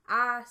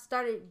I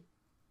started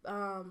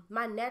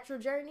my natural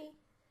journey,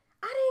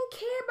 I didn't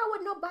care about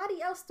what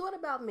nobody else thought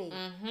about me.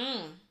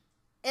 And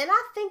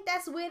I think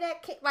that's where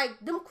that came, like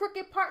them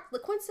crooked parts.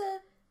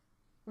 LaQuinta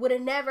would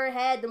have never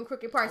had them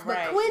crooked parts.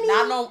 Right. But Quinny,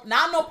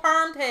 not no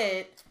permed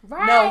head.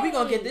 Right. No, we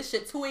gonna get this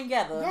shit two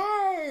together.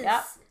 Yes.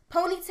 Yep.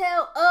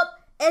 Ponytail up.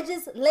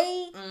 Edges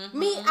laid.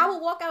 Me, I would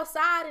walk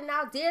outside and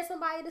I'll dare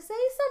somebody to say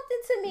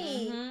something to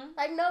me.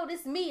 Like, no,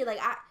 this me. Like,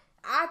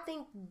 I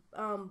think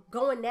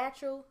going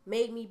natural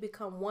made me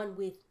become one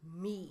with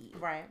me.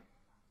 Right.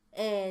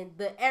 And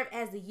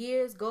as the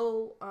years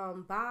go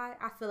by,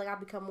 I feel like I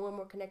become more and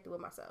more connected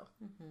with myself.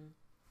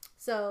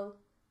 So,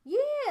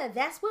 yeah,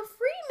 that's what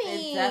free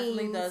means. It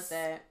definitely does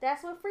that.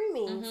 That's what free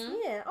means.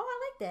 Yeah. Oh,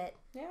 I like that.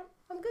 Yeah.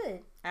 I'm good.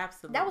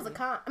 Absolutely. That was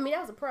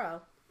that was a pro.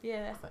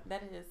 Yeah,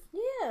 that is.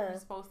 Yeah. You're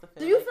supposed to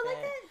feel. Do you like feel that.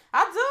 like that?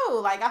 I do.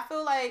 Like, I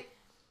feel like,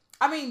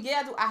 I mean, yeah,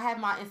 I do. I have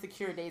my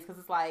insecure days because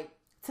it's like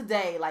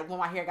today, like when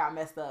my hair got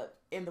messed up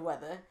in the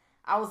weather,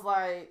 I was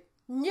like,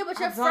 yeah, but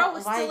your fro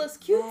was still as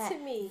cute to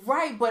me.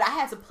 Right, but I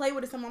had to play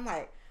with it. And I'm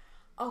like,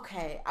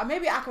 okay,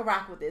 maybe I could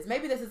rock with this.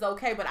 Maybe this is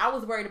okay. But I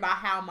was worried about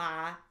how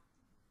my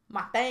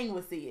thing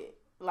would see it.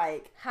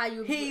 Like, how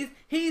you?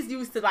 He's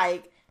used to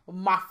like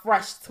my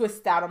fresh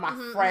twist out or my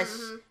fresh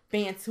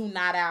Bantu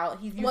knot out.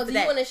 He's used to that. Do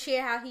you want to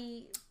share how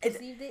he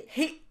received it?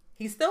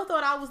 He still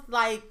thought I was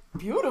like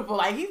beautiful.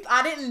 Like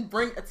I didn't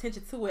bring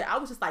attention to it. I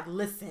was just like,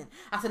 listen.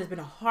 I said it's been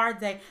a hard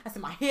day. I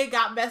said my hair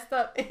got messed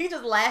up, and he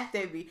just laughed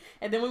at me.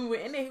 And then when we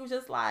were in there, he was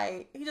just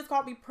like, he just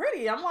called me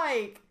pretty. I'm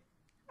like,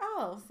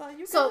 oh, so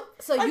you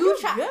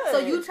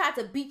you tried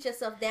to beat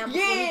yourself down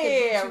before he could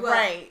beat you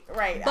up.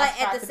 Right. But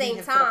at the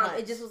same time,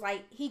 it just was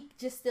like he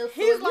just still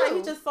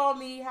he just saw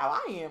me how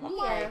I am. I'm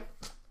like,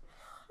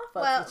 I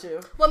fuck with you.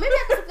 Well, maybe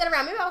I could flip that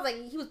around. Maybe I was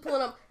like, he was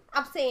pulling up.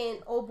 I'm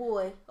saying, oh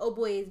boy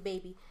is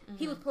baby.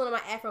 He was pulling on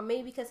my afro,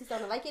 maybe because he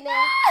started to like it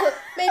now.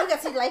 Maybe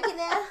because he like it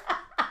now.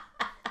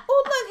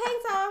 Oh, look,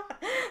 hang time.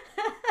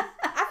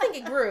 I think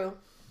it grew.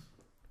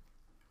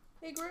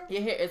 It grew.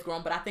 Your hair is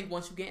growing, but I think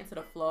once you get into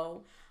the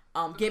flow,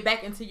 get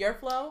back into your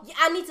flow. Yeah,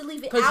 I need to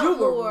leave it Because out you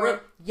were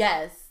more.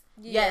 yes,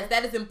 Yeah. yes,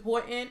 that is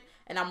important,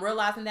 and I'm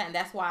realizing that, and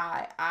that's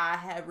why I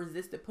have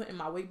resisted putting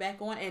my wig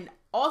back on, and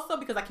also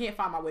because I can't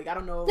find my wig. I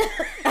don't know.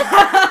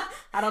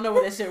 I don't know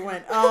where that shit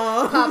went.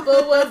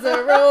 Papa was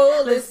a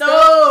rolling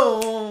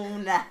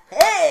stone.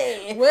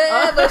 Hey,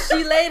 Wherever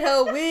she laid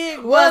her wig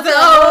was was it a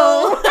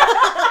home? home.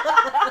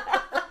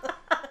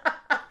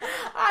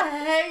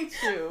 I hate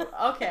you.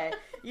 Okay,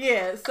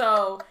 yeah.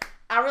 So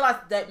I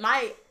realized that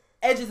my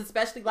edges,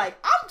 especially, like,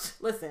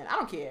 listen, I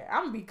don't care.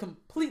 I'm gonna be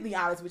completely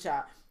honest with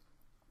y'all.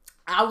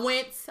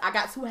 I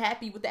got too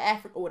happy with the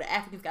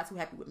Africans got too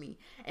happy with me,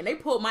 and they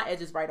pulled my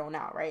edges right on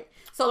out, right?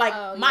 So, like,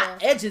 my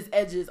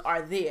edges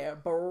are there,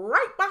 but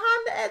right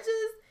behind the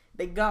edges,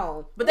 they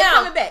gone. But they're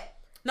coming back.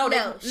 No,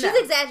 she's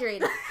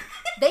exaggerating.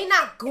 They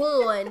not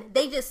gone.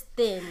 They just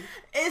thin.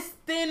 It's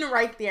thin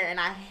right there, and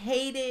I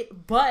hate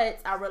it, but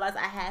I realize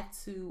I have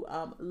to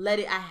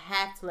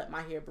let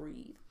my hair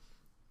breathe.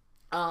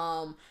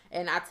 And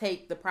I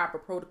take the proper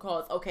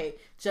protocols. Okay,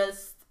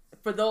 just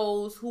for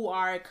those who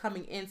are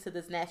coming into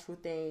this natural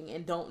thing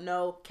and don't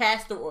know,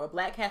 castor oil,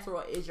 black castor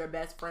oil is your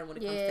best friend when it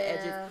comes to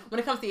edges. When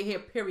it comes to your hair,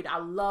 period, I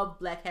love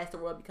black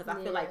castor oil because I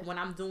feel like when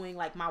I'm doing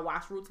like my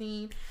wash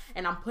routine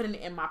and I'm putting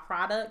it in my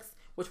products,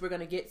 which we're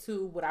going to get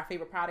to what our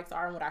favorite products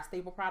are and what our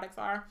staple products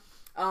are,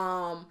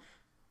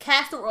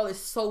 castor oil is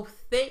so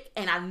thick,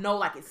 and I know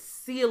like it's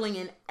sealing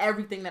in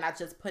everything that I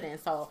just put in.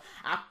 So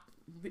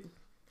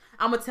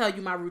I'm gonna tell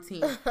you my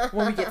routine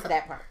when we get to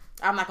that part.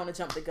 I'm not gonna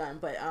jump the gun,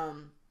 but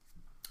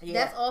yeah.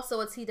 That's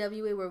also a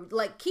TWA where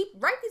like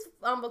write these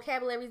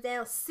vocabularies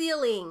down.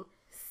 Sealing.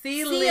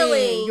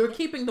 You're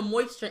keeping the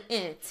moisture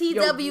in.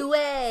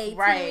 TWA,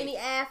 right. T-Mini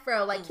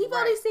Afro. Like, keep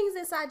all these things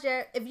inside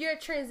if you're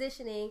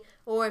transitioning,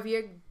 or if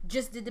you're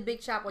just did the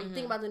big chop, or you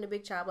think about doing the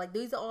big chop. Like,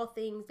 these are all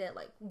things that,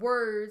 like,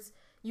 words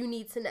you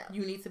need to know.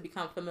 You need to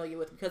become familiar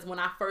with, because when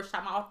I first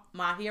chopped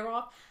my hair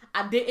off,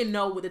 I didn't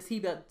know what the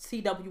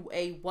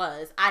TWA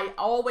was. I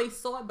always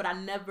saw it, but I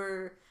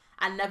never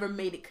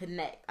made it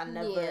connect. I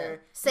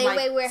never. Same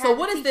way where. So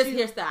what is this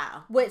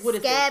hairstyle? What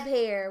is scab this?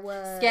 Hair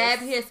was? Scab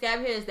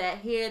hair is that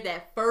hair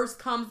that first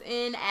comes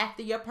in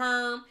after your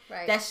perm.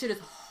 Right. That shit is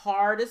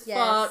hard as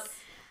fuck.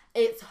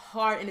 It's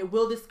hard, and it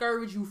will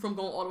discourage you from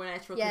going all the way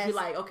natural. Because you're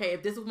like, okay,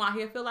 if this is what my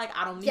hair feel like,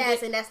 I don't need it.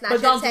 Yes, and that's not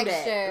but your don't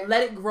texture. Do that.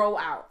 Let it grow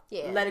out.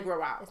 Yeah. Let it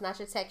grow out. It's not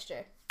your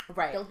texture.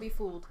 Right. Don't be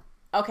fooled.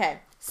 Okay.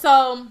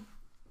 So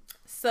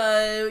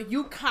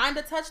you kind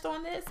of touched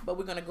on this, but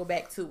we're going to go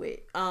back to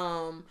it.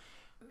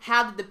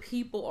 How did the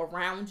people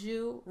around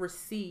you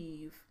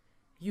receive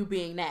you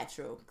being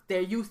natural?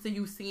 They're used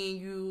to seeing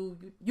you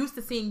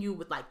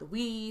with like the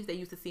weaves. They're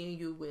used to seeing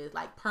you with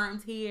like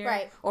permed hair,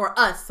 right? Or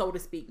us, so to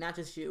speak, not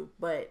just you,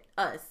 but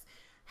us.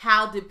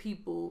 How did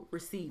people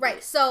receive it?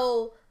 Right.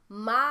 So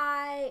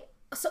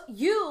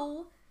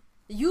you.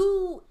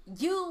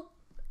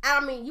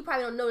 I mean, you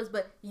probably don't know this,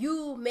 but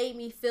you made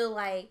me feel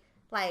like,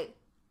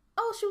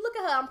 oh shoot, look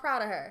at her, I'm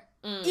proud of her.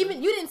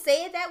 Even you didn't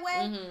say it that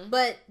way,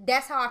 but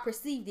that's how I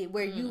perceived it.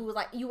 Where you was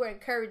like, you were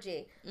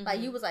encouraging,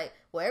 like you was like,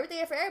 well, everything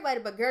ain't for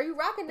everybody, but girl, you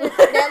rocking that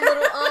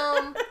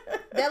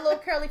little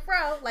curly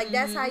fro. Like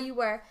that's how you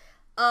were.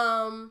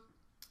 I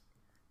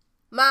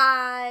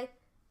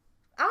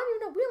don't even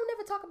know. We don't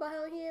never talk about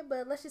her in here,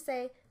 but let's just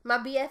say my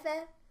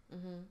BFF.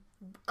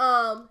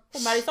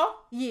 Marisol?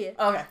 Yeah.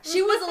 Okay.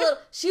 She was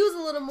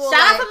a little more.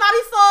 Shout out to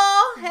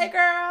Marisol. Hey,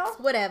 girl.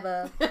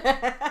 Whatever.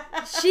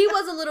 She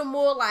was a little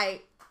more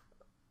like,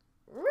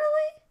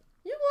 really?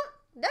 You want?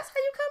 That's how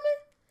you coming?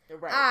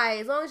 Right. All right.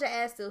 As long as your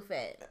ass still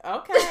fat.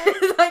 Okay.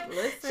 Like,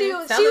 listen, she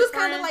was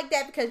kind of like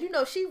that, because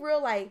she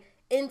real like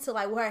into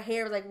like what her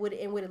hair was like, what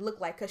it looked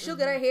like, because she'll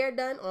get her hair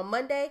done on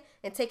Monday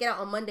and take it out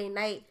on Monday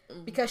night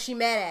because she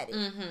mad at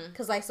it,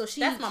 because like so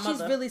she's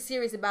really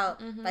serious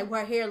about like what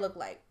her hair looked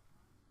like.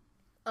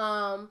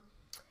 And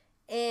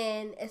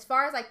as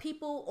far as like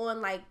people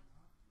on like,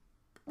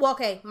 well,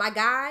 okay, my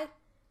guy,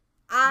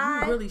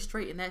 you really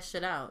straightened that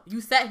shit out.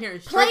 You sat here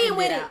and playing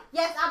with it. Out.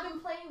 Yes, I've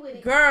been playing with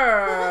it,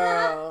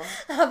 girl.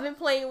 I've been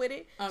playing with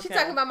it. Okay. She's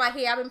talking about my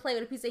hair. I've been playing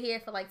with a piece of hair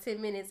for like 10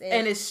 minutes,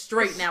 and it's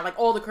straight now. Like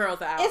all the curls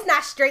are out. It's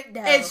not straight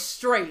though. It's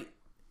straight.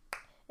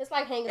 It's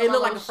like hanging. It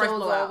looked like a fresh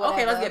blowout.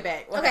 Okay, let's get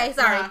back. Okay,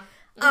 sorry.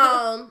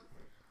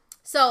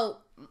 So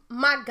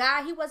my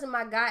guy, he wasn't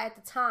my guy at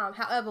the time.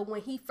 However,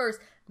 when he first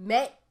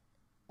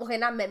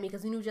not met me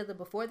because we knew each other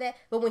before that,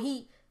 but when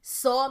he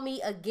saw me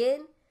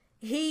again,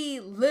 he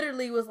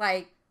literally was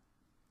like,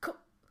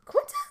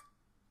 Quinta,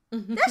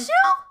 that's you?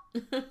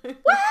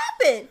 What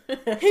happened?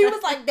 He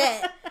was like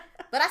that,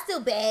 but I still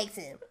bagged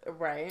him.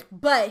 Right.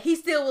 But he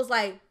still was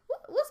like,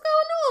 what's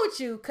going on with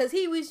you? Because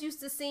he was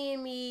used to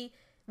seeing me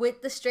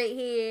with the straight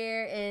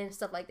hair and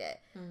stuff like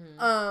that.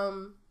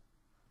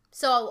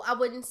 So I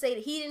wouldn't say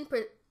that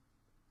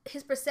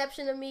his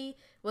perception of me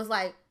was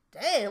like,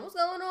 damn, what's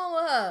going on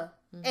with her?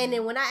 And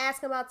then when I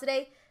ask him about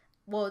today,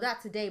 well,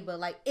 not today, but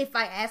like if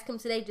I ask him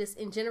today, just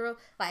in general,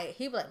 like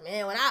he be like,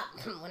 man, when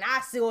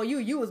I saw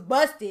you was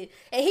busted,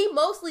 and he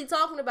mostly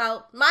talking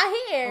about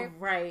my hair,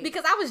 right?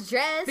 Because I was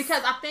dressed.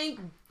 Because I think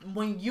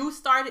when you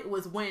started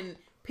was when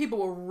people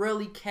were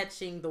really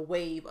catching the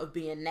wave of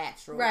being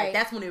natural, right? Like,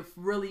 that's when it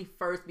really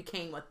first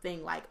became a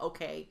thing. Like,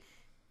 okay,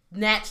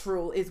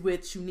 natural is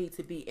what you need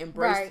to be.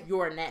 Embrace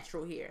your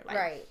natural hair, like,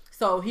 right?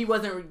 So he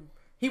wasn't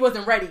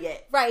ready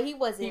yet, right? He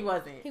wasn't.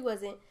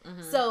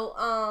 Mm-hmm.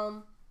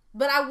 So,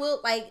 but I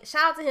will, like,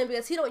 shout out to him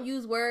because he don't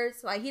use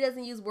words. Like, he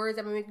doesn't use words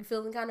that make me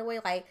feel some kind of way.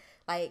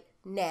 Like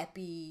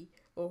nappy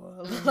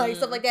or like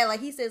stuff like that. Like,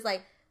 he says,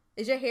 like,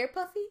 is your hair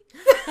puffy?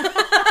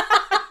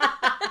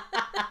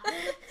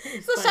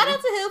 So shout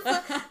out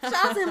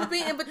to him for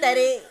being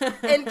empathetic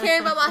and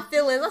caring about my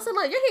feelings. I said,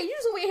 like, your hair, you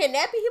just want your hair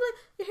nappy? He like,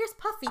 your hair's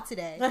puffy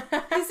today.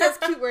 He says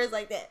cute words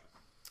like that.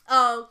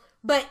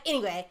 But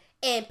anyway,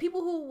 and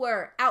people who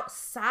were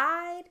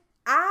outside,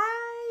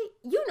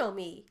 you know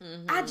me.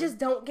 Mm-hmm. I just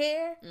don't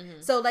care.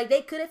 Mm-hmm. So, like,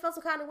 they could have felt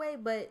some kind of way,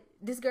 but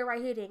this girl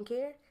right here didn't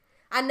care.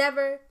 I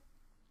never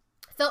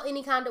felt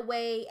any kind of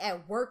way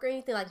at work or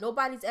anything. Like,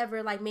 nobody's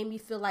ever, like, made me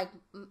feel like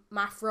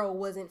my fro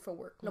wasn't for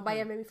work. Nobody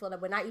ever made me feel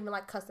that way. Not even,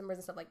 like, customers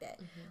and stuff like that.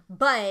 Mm-hmm.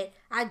 But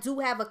I do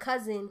have a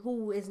cousin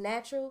who is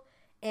natural,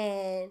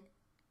 and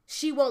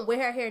she won't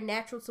wear her hair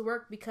natural to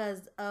work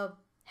because of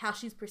how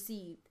she's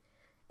perceived.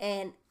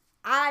 And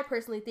I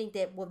personally think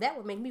that, well, that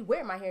would make me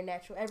wear my hair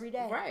natural every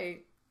day.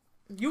 Right.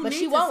 You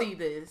need to see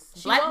this.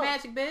 Black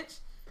magic, bitch.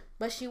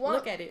 But she won't.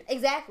 Look at it.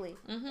 Exactly.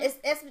 Mm-hmm.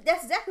 That's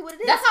exactly what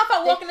it is. That's how I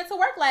felt walking into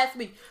work last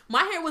week.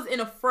 My hair was in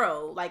a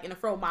fro. Like, in a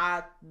fro.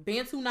 My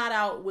Bantu knot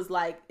out was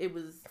like, it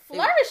was...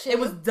 flourishing. It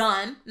was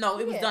done. No,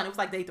 it was done. It was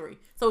like day 3.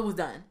 So it was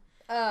done.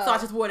 So I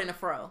just wore it in a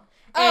fro.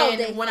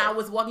 And when I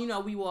was walking, you know,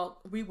 we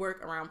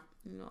work around,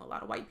 you know, a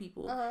lot of white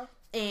people. Uh-huh.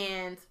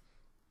 And...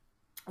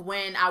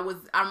 when I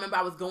remember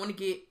I was going to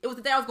get, it was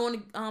the day I was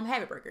going to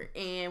Habit Burger,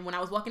 and when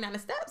I was walking down the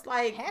steps,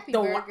 like Habit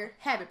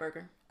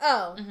Burger.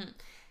 Oh. Mm-hmm.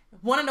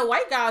 One of the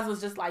white guys was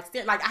just like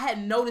staring, like I had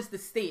noticed the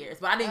stairs,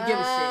 but I didn't give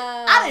a shit.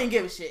 I didn't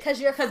give a shit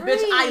because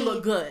bitch, I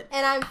look good,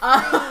 and I'm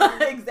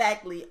free.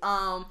 Exactly.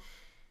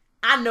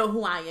 I know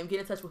who I am. Get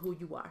in touch with who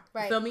you are.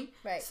 Right. You feel me?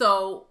 Right.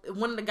 So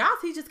one of the guys,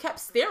 he just kept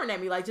staring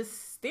at me, like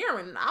just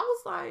staring. I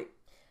was like,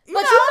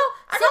 sometimes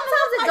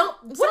it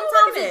don't.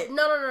 Sometimes it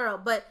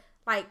no. But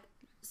like.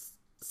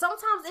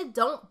 Sometimes it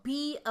don't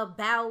be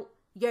about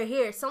your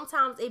hair.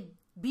 Sometimes it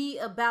be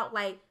about,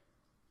 like,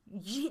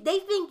 they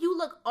think you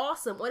look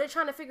awesome, or they're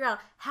trying to figure out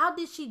how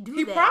did she do that.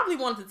 He probably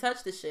wanted to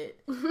touch the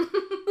shit.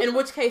 In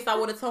which case, I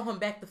would have told him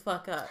back the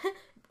fuck up.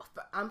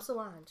 I'm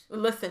Solange.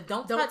 Listen,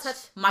 don't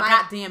touch my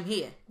goddamn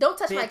hair. Don't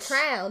touch my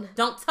crown.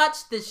 Don't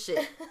touch this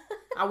shit.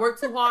 I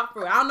work too hard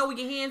for it. I don't know where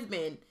your hands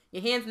been.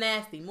 Your hands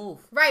nasty. Move.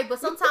 Right, but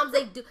sometimes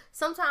they do.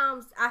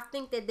 Sometimes I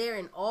think that they're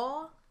in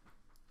awe.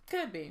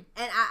 Could be.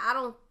 And I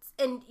don't.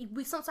 And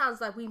we sometimes,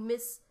 like, we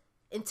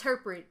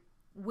misinterpret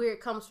where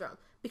it comes from.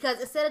 Because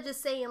instead of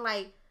just saying,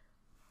 like,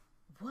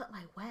 what,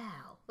 like,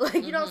 wow. Like,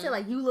 you know what I'm saying?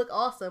 Like, you look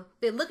awesome.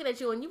 They're looking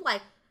at you and you,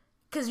 like,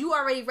 because you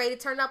already ready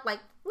to turn up, like,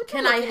 what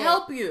can I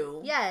help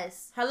you?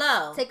 Yes.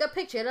 Hello. Take a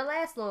picture. It'll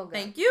last longer.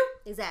 Thank you.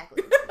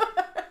 Exactly.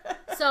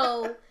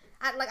 So,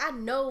 I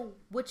know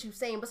what you're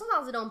saying, but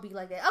sometimes it don't be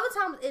like that. Other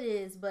times it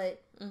is,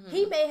 but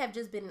he may have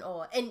just been in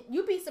awe. And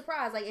you'd be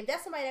surprised. Like, if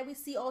that's somebody that we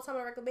see all the time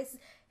on a regular basis,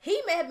 he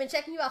may have been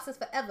checking you out since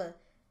forever.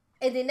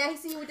 And then now he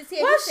see you with this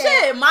hair. Well,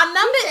 shit, my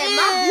number is...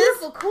 my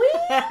beautiful queen.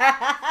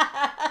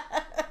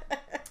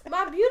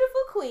 My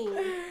beautiful queen.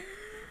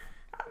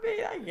 I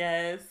mean, I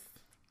guess.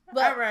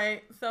 But all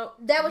right. So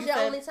that was your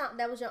only time.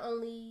 That was your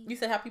only... You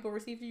said how people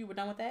received you? You were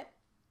done with that?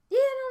 Yeah,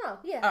 no.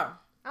 Yeah. Oh.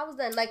 I was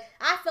done. Like,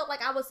 I felt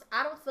like I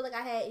don't feel like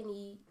I had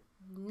any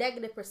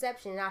negative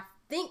perception. I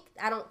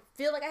don't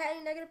feel like I had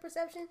any negative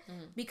perception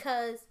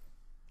because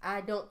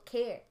I don't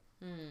care.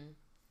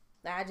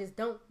 I just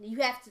don't.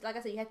 You have to, like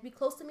I said, you have to be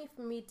close to me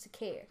for me to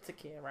care. To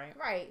care, right?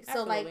 Right.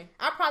 Absolutely. So, like,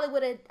 I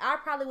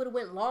probably would have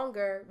went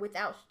longer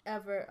without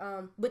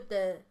ever, with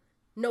the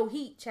no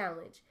heat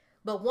challenge.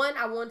 But 1,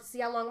 I wanted to see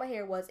how long my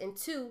hair was. And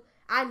 2,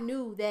 I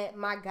knew that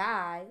my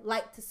guy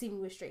liked to see me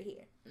with straight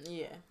hair.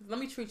 Yeah. Let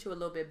me treat you a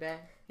little bit better.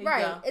 Here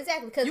right. You go.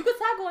 Exactly. Cause you could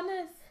toggle on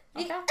this.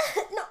 Okay.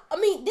 No, I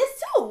mean, this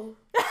too.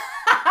 No,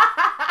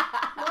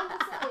 I'm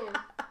just saying.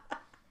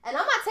 And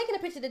I'm not taking a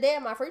picture today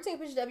of my fro. You taking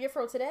a picture of your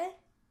fro today?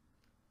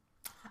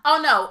 Oh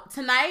no!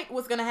 Tonight,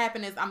 what's gonna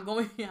happen is I'm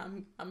going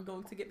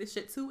to get this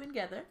shit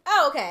together.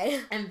 Oh,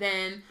 okay. And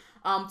then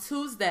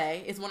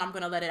Tuesday is when I'm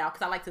gonna let it out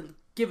because I like to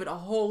give it a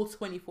whole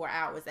 24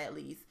 hours at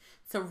least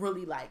to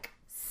really like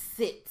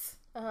sit,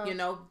 you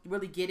know,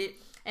 really get it.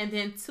 And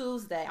then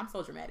Tuesday, I'm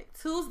so dramatic.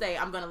 Tuesday,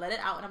 I'm gonna let it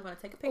out and I'm gonna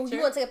take a picture. Oh,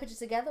 you want to take a picture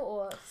together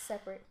or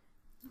separate?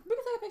 We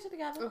can take a picture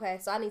together. Okay,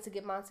 so I need to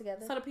get mine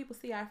together so the people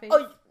see our face.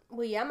 Oh,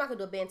 well, yeah, I'm not gonna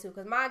do a Bantu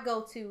because my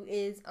go-to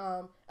is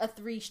a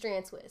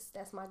 3-strand twist.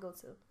 That's my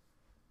go-to.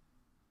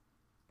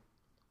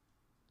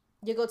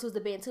 Your go-to is the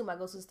Bantu. My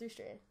go-to is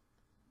 3-strand.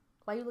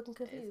 Why are you looking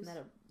confused? Isn't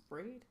that a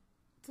braid?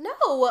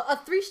 No,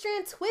 a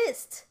 3-strand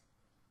twist.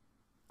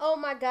 Oh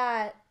my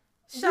God.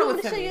 Show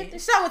it to me.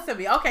 Show it to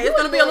me. Okay, it's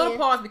going to be a little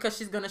pause because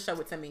she's going to show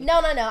it to me.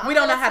 No. We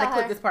don't know how to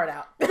clip this part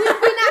out. We're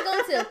not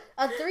going to.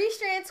 A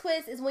 3-strand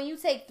twist is when you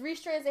take 3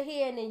 strands of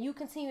hair and then you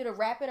continue to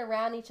wrap it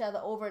around each other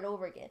over and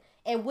over again.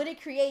 And what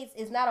it creates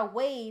is not a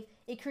wave.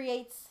 It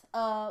creates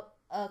a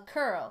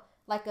curl,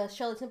 like a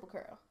Shirley Temple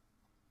curl.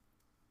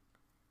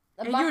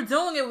 And you're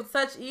doing it with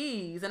such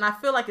ease, and I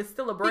feel like it's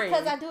still a braid.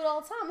 Because I do it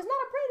all the time. It's not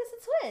a braid. It's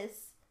a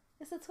twist.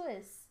 It's a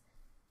twist.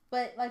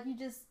 But, like, you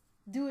just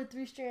do a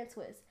 3-strand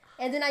twist.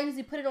 And then I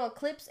usually put it on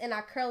clips and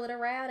I curl it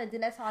around, and then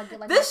that's how I get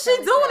like this. She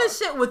doing this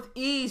shit with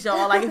ease,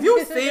 y'all. Like if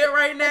you see it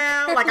right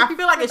now, like I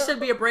feel like it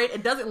should be a braid.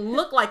 It doesn't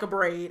look like a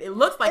braid. It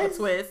looks like a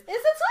twist.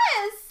 It's a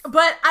twist.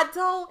 But I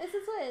don't. It's a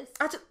twist.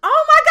 I just.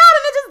 Oh my God!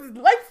 And it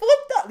just like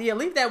flipped up. Yeah,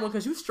 leave that one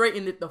because you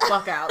straightened it the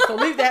fuck out. So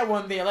leave that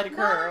one there. Let it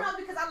curl. No,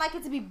 because I like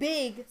it to be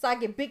big, so I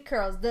get big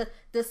curls.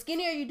 The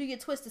skinnier you do your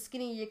twist, the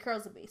skinnier your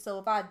curls will be.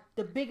 So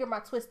the bigger my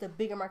twist, the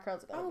bigger my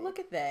curls are gonna be. Oh, look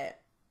at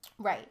that.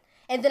 Right.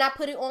 And then I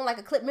put it on like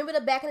a clip. Remember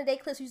the back in the day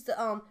clips used to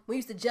when you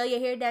used to gel your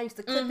hair down, you used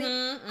to clip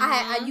it.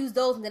 I used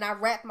those, and then I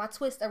wrapped my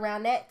twist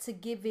around that to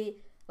give it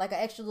like an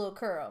extra little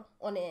curl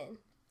on the end.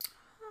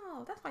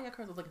 Oh, that's why your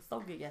curls was looking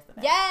so good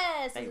yesterday.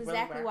 Yes, that's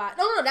exactly why.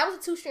 No, that was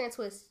a 2-strand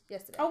twist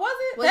yesterday. Oh, was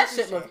it? That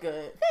shit looked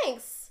good.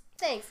 Thanks.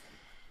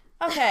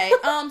 Okay,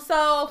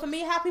 so for me,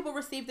 how people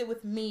received it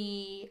with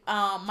me,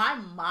 my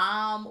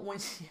mom, when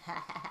she,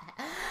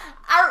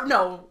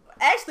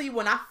 actually,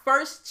 when I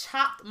first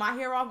chopped my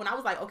hair off, when I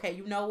was like, okay,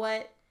 you know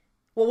what?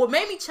 Well, what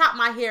made me chop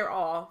my hair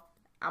off,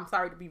 I'm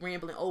sorry to be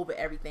rambling over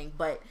everything,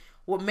 but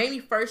what made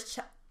me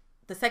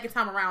the second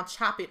time around,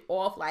 chop it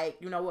off, like,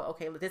 you know what,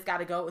 okay, this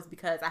gotta go, is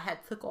because I had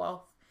took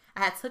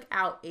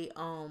out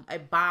a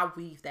bob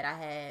weave that I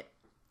had,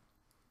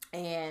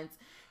 and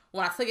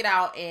when I took it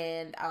out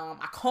and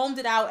I combed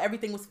it out,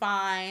 everything was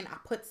fine. I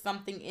put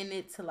something in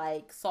it to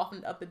like soften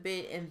it up a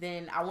bit, and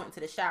then I went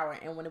into the shower,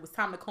 and when it was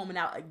time to comb it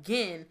out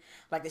again,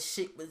 like the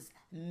shit was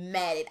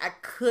matted. I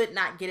could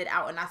not get it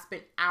out, and I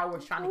spent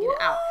hours trying to get it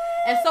out.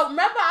 And so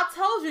remember I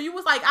told you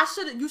was like I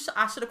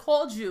should have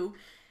called you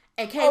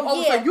and came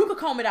over so you could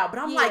comb it out. But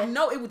I'm like,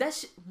 no,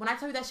 when I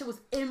tell you that shit was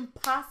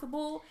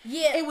impossible.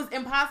 Yeah. It was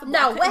impossible.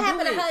 No, what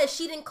happened to her is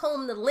she didn't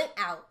comb the lint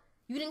out.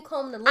 You didn't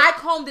comb the lint. I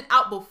combed it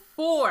out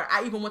before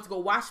I even went to go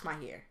wash my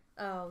hair.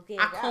 Oh,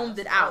 yeah. I combed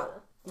it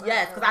out.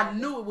 Yes, because I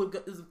knew it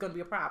was going to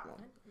be a problem.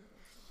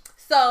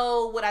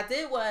 So what I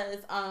did was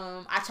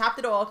I chopped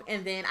it off,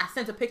 and then I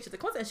sent a picture to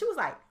Quincy, and she was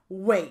like,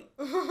 wait,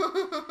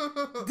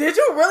 did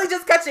you really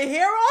just cut your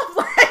hair off?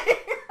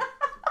 Like,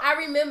 I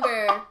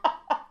remember.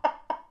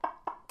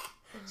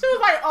 She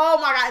was like, oh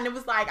my God. And it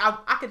was like,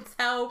 I could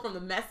tell from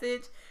the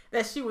message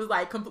that she was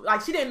like,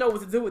 she didn't know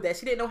what to do with that.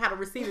 She didn't know how to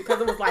receive it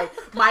because it was like,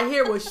 my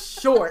hair was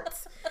short.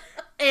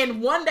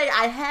 And one day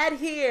I had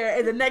hair,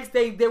 and the next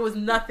day there was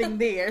nothing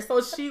there.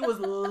 So she was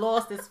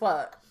lost as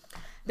fuck.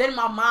 Then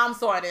my mom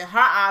saw it, and her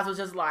eyes was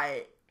just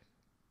like,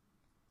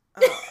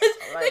 they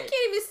can't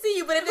even see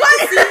you, but if they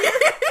can see you.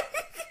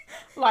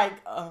 Like,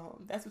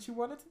 that's what you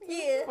wanted to do?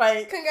 Yeah.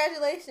 Like,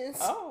 congratulations.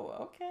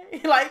 Oh,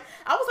 okay. Like,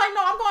 I was like,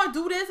 no, I'm going to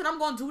do this and I'm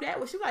going to do that.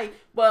 Well, she was like,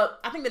 well,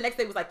 I think the next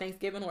day was like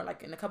Thanksgiving or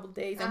like in a couple of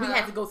days. And we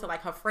had to go to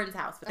like her friend's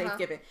house for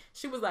Thanksgiving.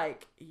 She was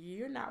like,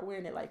 you're not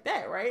wearing it like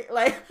that, right?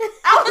 Like,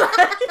 I was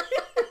like,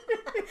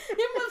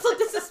 you must look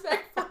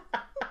disrespectful.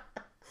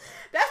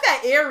 That's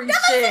that Aries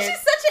shit. She's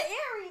such an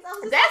Aries.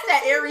 That's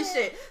that Aries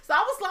shit. So I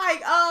was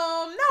like,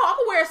 no, I'm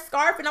gonna wear a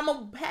scarf and I'm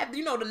gonna have,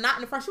 the knot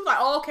in the front. She was like,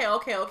 oh,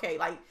 okay.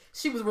 Like,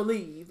 she was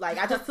relieved. Like,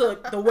 I just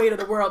took the weight of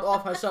the world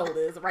off her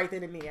shoulders right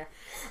then and there.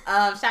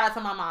 Shout out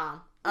to my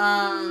mom.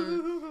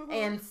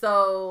 And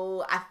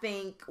so I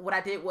think what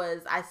I did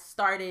was I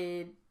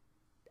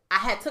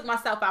had took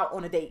myself out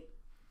on a date,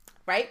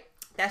 right?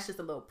 That's just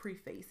a little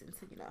preface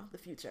into, the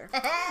future.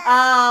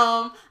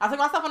 I took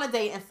myself on a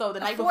date, and so the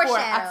night before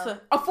I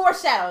took a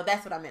foreshadow.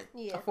 That's what I meant.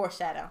 Yeah. A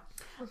foreshadow.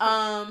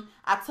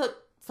 I took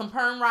some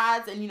perm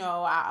rods, and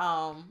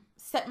I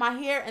set my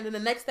hair, and then the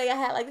next day I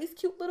had like these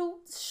cute little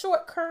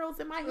short curls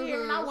in my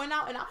hair, and I went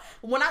out, and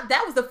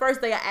that was the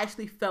first day I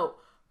actually felt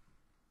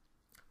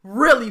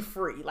really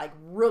free, like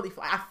really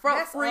free. I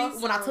felt free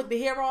when I took the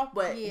hair off,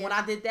 but when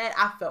I did that,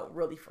 I felt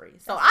really free.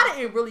 So I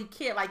didn't really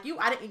care, like you.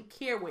 I didn't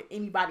care what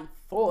anybody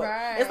thought.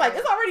 Right. It's like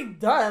it's already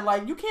done.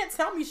 Like you can't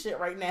tell me shit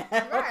right now.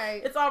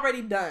 Right. It's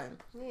already done.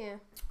 Yeah.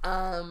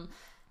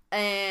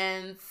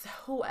 And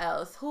who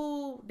else?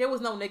 There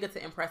was no nigga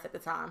to impress at the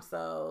time,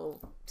 so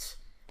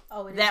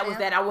that was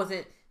that. I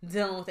wasn't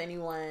dealing with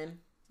anyone.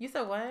 You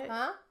said what?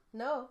 Huh?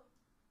 No.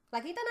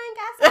 Like he done ain't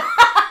got.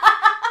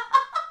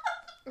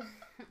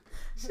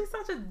 She's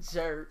such a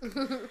jerk.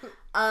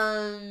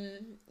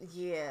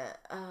 Yeah.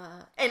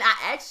 And I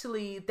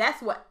actually,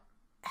 that's what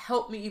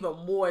helped me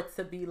even more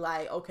to be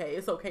like, okay,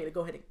 it's okay to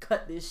go ahead and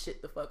cut this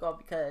shit the fuck off,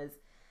 because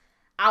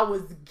I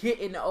was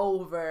getting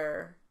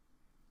over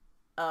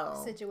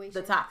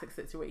the toxic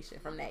situation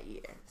from that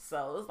year.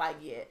 So it's like,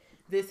 yeah,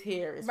 this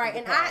here is right.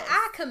 And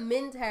I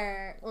commend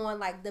her on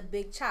like the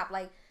big chop.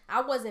 Like,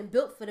 I wasn't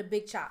built for the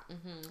big chop,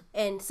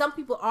 and some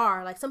people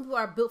are. Like some people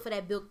are built for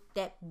that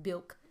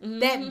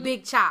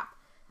big chop,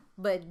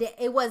 but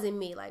it wasn't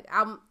me. Like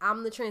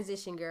I'm the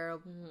transition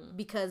girl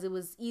because it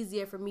was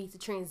easier for me to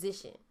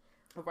transition.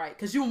 Right,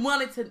 because you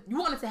wanted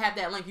to have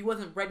that length. You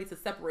wasn't ready to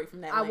separate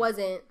from that length. I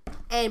wasn't,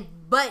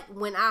 but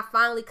when I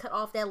finally cut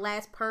off that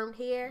last permed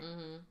hair,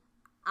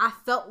 I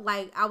felt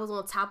like I was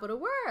on top of the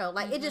world.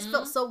 Like it just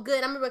felt so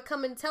good. I remember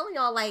coming and telling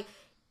y'all, like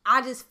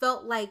I just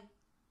felt like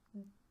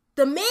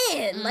the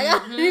man. Like I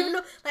don't even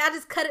know. Like I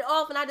just cut it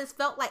off, and I just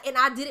felt like, and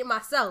I did it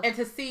myself. And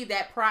to see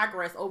that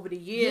progress over the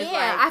years,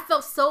 yeah, like, I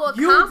felt so accomplished.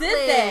 You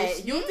did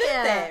that. You did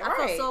that. Right. I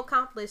felt so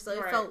accomplished. So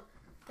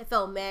it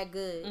felt mad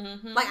good.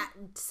 Like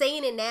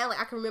saying it now,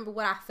 like I can remember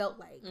what I felt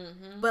like,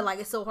 but like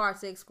it's so hard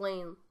to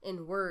explain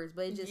in words.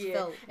 But it just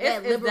felt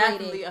it's liberating.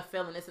 definitely a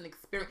feeling. It's an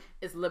experience.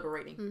 It's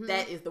liberating.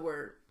 That is the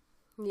word.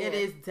 Yeah. It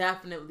is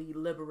definitely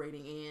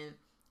liberating. And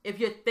if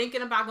you're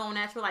thinking about going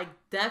natural,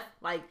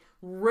 like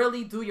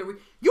really do you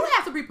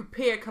have to be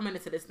prepared coming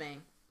into this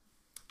thing.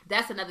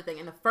 That's another thing.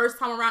 And the first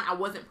time around, I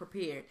wasn't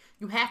prepared.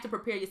 You have to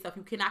prepare yourself.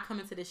 You cannot come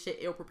into this shit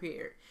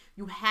ill-prepared.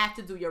 You have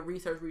to do your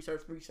research.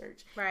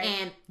 Right.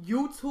 And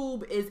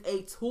YouTube is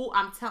a tool.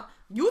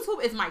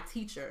 YouTube is my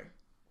teacher.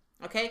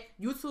 Okay?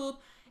 YouTube,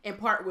 in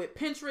part with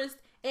Pinterest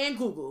and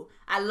Google.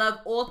 I love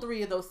all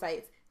three of those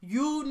sites.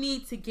 You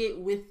need to get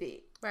with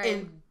it. Right.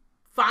 And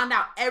find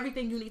out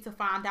everything you need to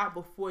find out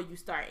before you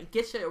start. And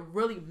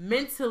really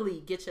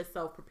mentally get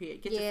yourself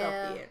prepared. Get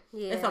yourself there.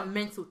 Yeah. It's a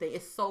mental thing.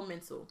 It's so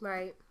mental.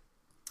 Right.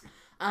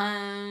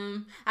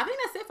 I think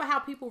that's it for how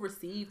people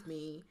received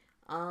me.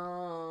 Yeah,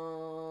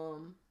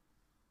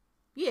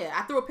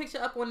 I threw a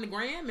picture up on the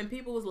gram and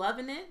people was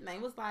loving it. And they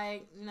was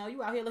like,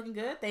 you out here looking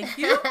good. Thank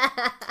you.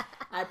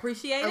 I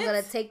appreciate it. I'm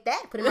going to take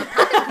that. Put it in my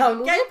pocket.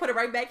 Okay, put it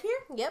right back here.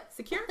 Yep.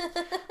 Secure.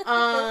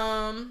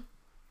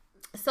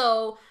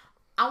 So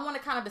I want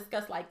to kind of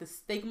discuss like the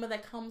stigma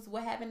that comes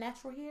with having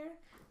natural hair.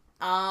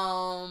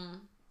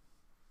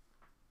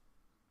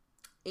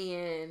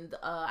 And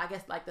I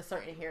guess like the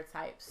certain hair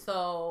types.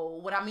 So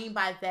what I mean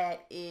by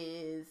that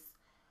is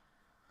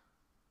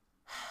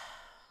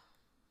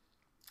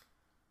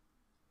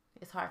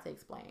it's hard to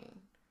explain.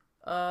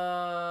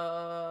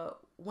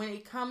 When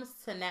it comes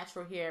to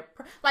natural hair,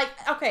 like,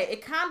 okay,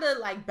 it kind of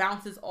like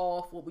bounces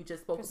off what we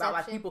just spoke about,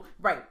 like people,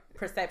 right,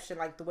 perception,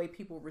 like the way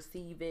people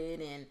receive it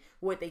and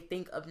what they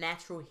think of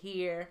natural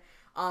hair.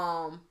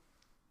 And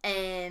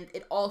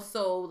it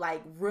also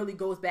like really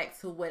goes back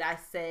to what I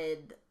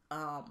said.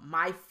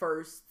 My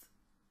first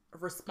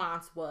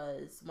response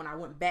was when I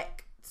went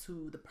back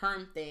to the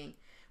perm thing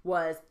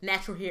was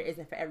natural hair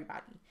isn't for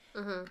everybody.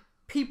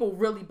 People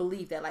really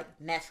believe that like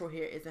natural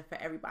hair isn't for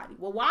everybody.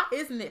 Well, why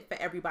isn't it for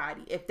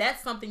everybody? If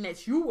that's something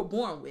that you were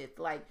born with,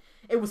 like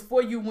it was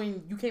for you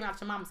when you came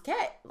out your mama's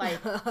cat, like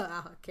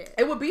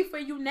it would be for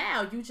you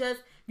now. You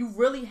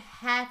really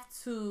have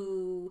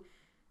to.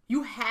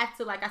 You have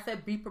to, like I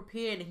said, be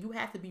prepared, and you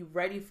have to be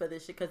ready for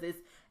this shit because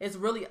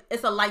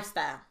it's a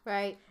lifestyle.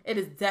 Right. It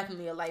is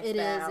definitely a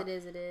lifestyle. It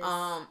is.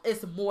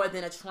 It's more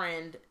than a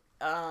trend.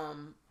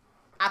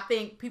 I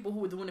think people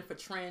who are doing it for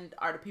trend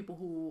are the people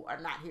who are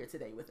not here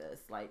today with us.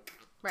 Like,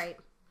 right.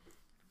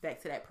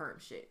 Back to that perm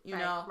shit, you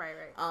know? Right.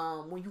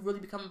 When you really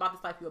become about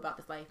this life, you're about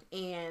this life.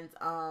 And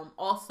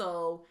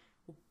also,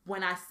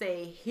 when I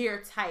say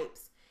hair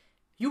types,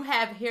 you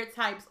have hair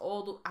types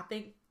I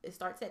think it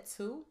starts at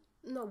 2.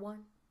 No, 1.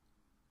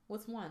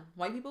 What's 1?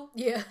 White people?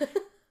 Yeah.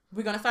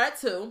 We're gonna start at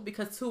 2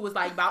 because 2 was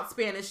like about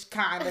Spanish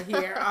kind of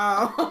hair.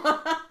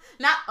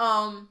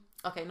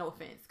 Okay, no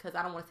offense, because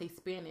I don't want to say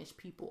Spanish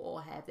people all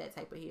have that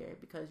type of hair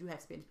because you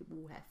have Spanish people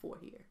who have 4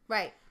 hair.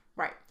 Right.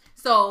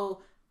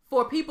 So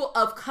for people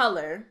of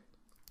color,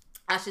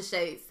 I should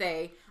say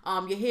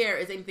your hair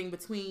is anything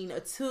between a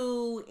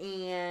 2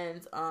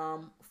 and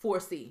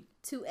 4C.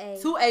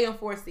 2A and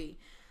 4C.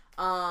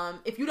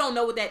 If you don't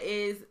know what that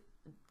is,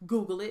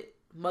 Google it.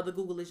 Mother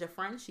Google is your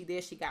friend. She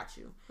there, she got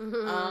you.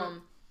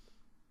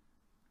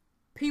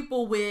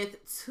 People with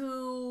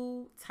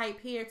 2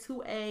 type hair,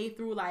 2A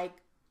through like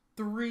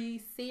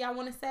 3C, I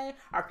want to say,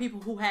 are people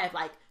who have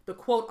like the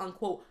quote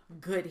unquote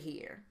good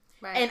hair.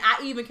 Right. And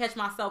I even catch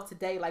myself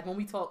today, like when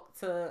we talk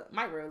to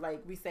Myra,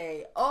 like we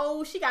say,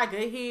 oh, she got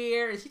good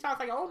hair. And she talks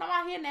like, oh, no,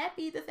 my hair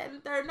nappy, this, that, and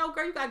the third. No,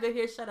 girl, you got good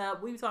hair. Shut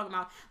up. What are you talking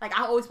about? Like,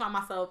 I always find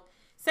myself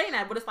saying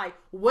that, but it's like,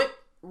 what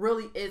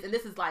really is, and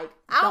this is like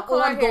the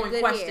ongoing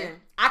question.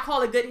 Hair. I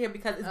call it good hair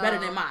because it's better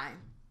than mine.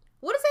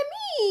 What does that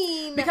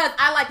mean? Because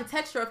I like the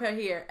texture of her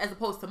hair as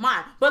opposed to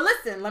mine. But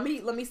listen, let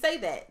me say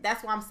that.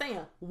 That's what I'm saying.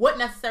 What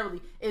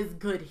necessarily is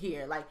good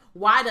hair? Like,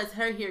 why does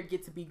her hair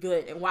get to be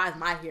good and why is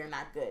my hair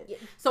not good? Yeah.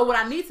 So what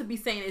I need to be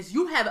saying is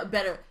you have a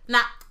better,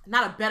 not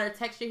a better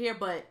texture hair,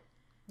 but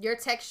your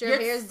texture hair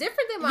is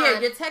different than mine. Yeah,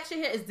 your texture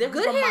hair is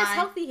different from mine. Good hair is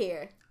healthy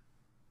hair.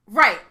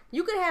 Right.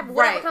 You could have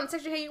whatever kind of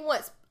texture hair you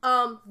want.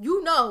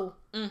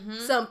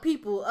 Some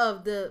people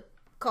of the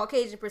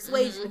Caucasian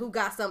persuasion who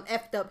got some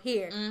effed up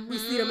hair. We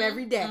see them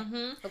every day.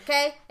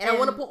 Okay? And I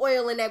want to put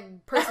oil in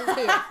that person's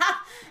hair.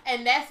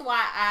 And that's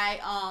why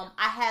I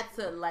had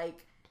to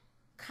like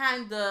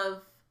kind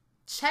of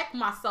check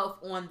myself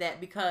on that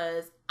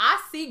because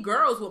I see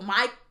girls with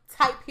my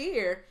type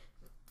hair,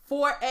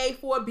 4A,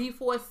 4B,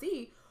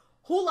 4C,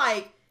 who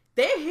like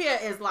their hair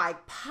is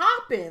like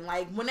popping.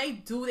 Like when they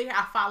do their hair,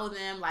 I follow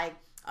them like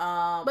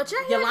but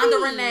your Yolanda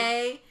hair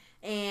Renee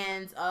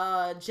and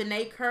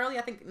Janae Curley.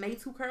 I think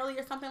Nay2 Curly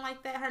or something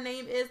like that. Her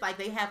name is like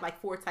they have like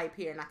 4 type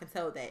hair, and I can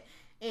tell that.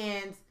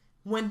 And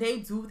when they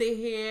do their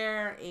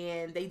hair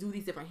and they do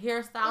these different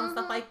hairstyles and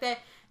stuff like that,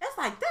 it's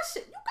like that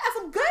shit. You got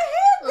some good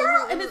hair,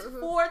 girl, and it's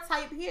 4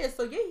 type hair.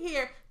 So your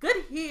hair,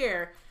 good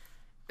hair,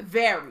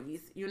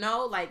 varies. You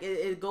know, like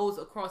it goes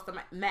across the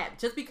map.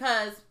 Just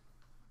because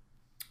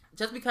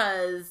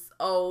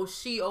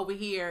she over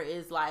here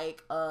is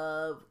like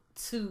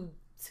 2C,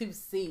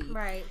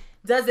 right,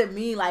 doesn't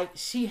mean like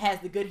she has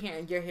the good hair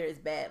and your hair is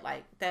bad.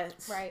 Like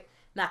that's right.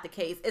 not the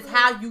case. It's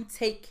how you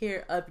take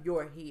care of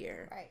your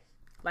hair. Right.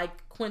 Like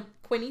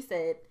Quinny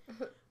said,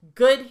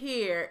 good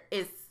hair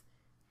is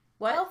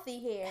what?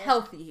 Healthy hair.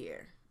 Healthy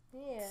hair.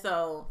 Yeah.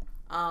 So,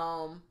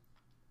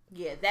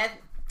 yeah, that's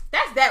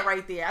that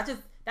right there.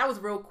 That was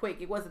real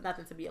quick. It wasn't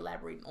nothing to be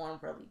elaborating on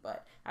really,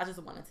 but I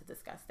just wanted to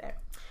discuss that.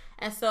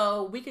 And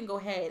so we can go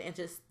ahead and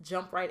just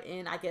jump right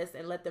in, I guess,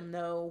 and let them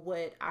know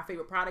what our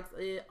favorite products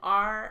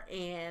are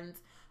and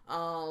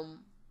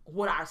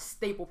what our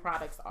staple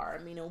products are.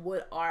 I mean, and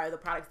what are the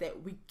products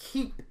that we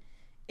keep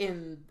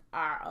in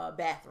our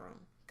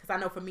bathroom. Because I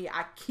know for me,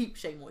 I keep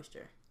Shea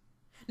Moisture.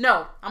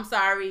 No, I'm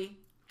sorry.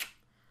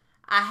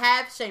 I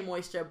have Shea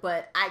Moisture,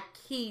 but I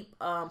keep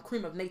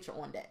Cream of Nature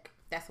on deck.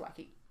 That's what I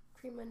keep.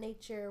 Cream of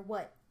Nature,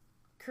 what?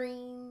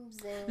 Creams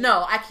and...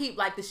 No, I keep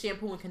like the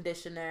shampoo and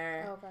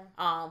conditioner. Okay.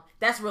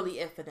 That's really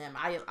it for them.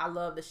 I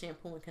love the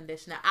shampoo and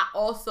conditioner. I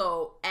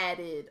also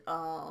added it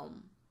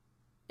on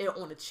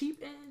the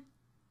cheap end.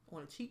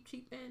 On the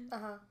cheap end.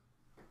 Uh-huh.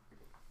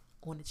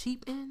 On the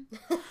cheap end,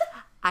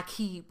 I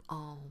keep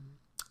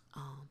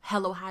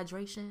Hello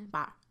Hydration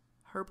by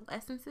Herbal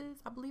Essences,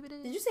 I believe it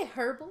is. Did you say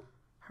herbal?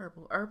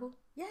 Herbal?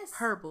 Yes.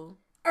 Herbal.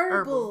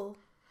 Herbal.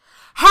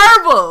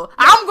 I'm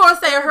going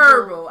to say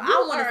herbal.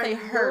 I want to say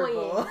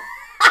herbal.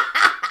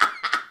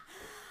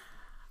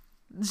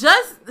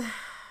 Just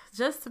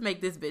to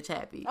make this bitch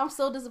happy. I'm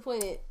so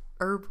disappointed.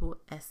 Herbal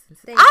Essences.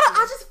 Thank you.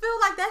 I just feel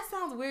like that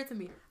sounds weird to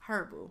me.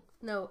 Herbal.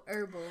 No,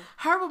 herbal.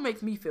 Herbal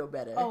makes me feel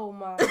better. Oh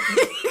my.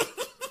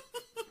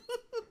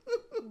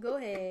 Go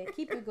ahead.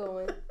 Keep it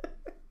going.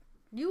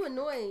 You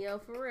annoying, yo,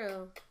 for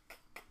real.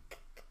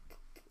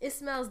 It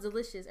smells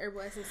delicious.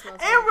 Herbal essence smells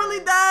It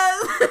really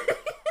does.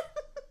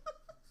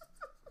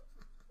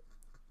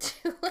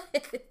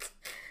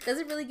 Does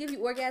it really give you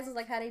orgasms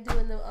like how they do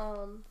in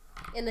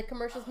the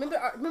commercials?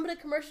 Remember the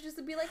commercials used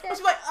to be like that?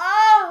 She's like,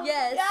 oh,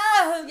 yes,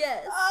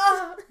 yes.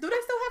 Oh. Do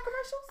they still have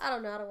commercials? I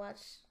don't know.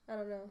 I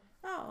don't know.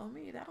 Oh,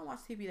 me either. I don't watch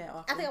TV that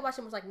often. I think I watch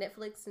them with like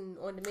Netflix and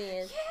on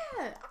demand.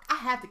 Yeah, I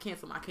have to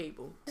cancel my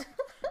cable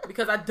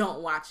because I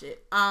don't watch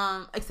it.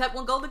 Except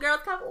when Golden Girls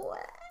come.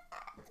 What?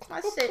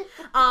 My shit.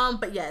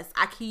 But yes,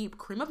 I keep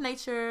Cream of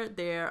Nature,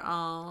 their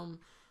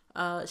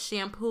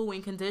shampoo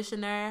and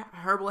conditioner,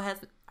 Herbal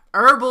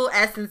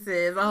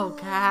Essences. Oh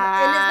God.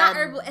 And it's not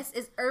herbal.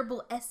 It's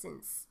Herbal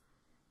Essence,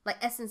 like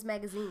Essence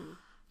magazine.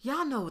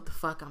 Y'all know what the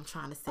fuck I'm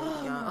trying to say,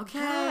 y'all. Okay.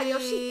 God, yo,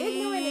 she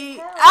ignorant as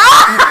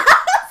hell.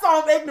 So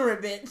I'm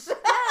ignorant, bitch.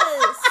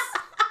 Yes.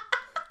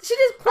 She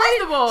just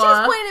pointed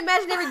an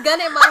imaginary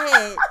gun at my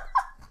head.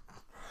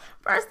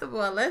 First of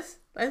all, let's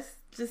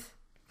just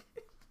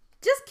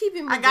keep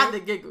it moving. I got the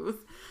giggles.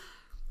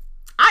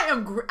 I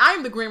am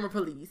the grammar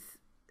police.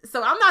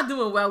 So I'm not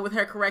doing well with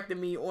her correcting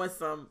me on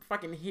some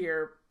fucking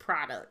hair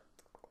product.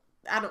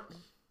 I don't.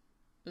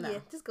 No. Yeah,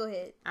 just go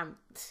ahead.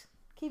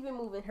 Keep it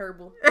moving,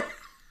 herbal.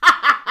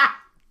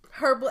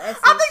 Herbal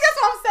essence. I think that's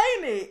why I'm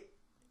saying it.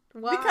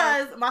 Why?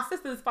 Because my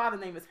sister's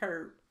father's name is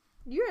Herb.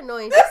 You're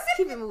annoying. Just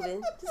keep it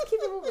moving. Just keep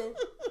it moving.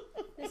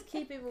 Just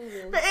keep it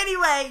moving. But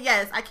anyway,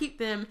 yes, I keep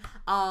them.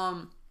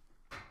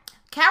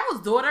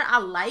 Carol's daughter, I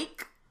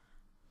like.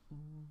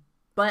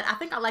 But I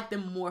think I like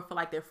them more for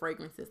like their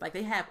fragrances. Like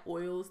they have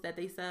oils that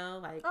they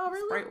sell, like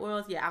spray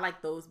oils. Yeah, I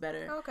like those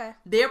better. Okay.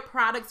 Their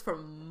products for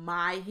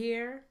my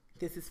hair,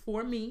 this is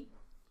for me.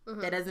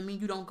 Mm-hmm. That doesn't mean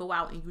you don't go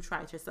out and you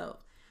try it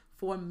yourself.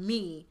 For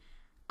me,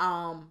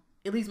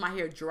 it leaves my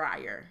hair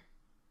drier.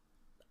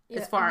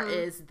 As far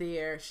as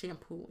their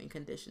shampoo and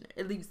conditioner.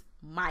 It leaves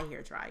my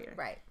hair drier.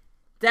 Right.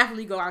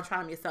 Definitely go out and try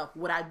them yourself.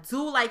 What I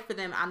do like for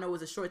them, I know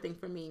is a short thing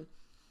for me.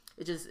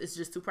 It's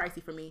just too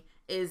pricey for me.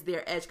 Is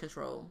their edge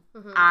control.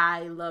 Mm-hmm.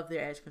 I love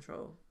their edge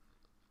control.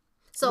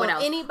 So if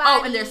anybody...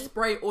 Oh, and their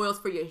spray oils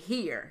for your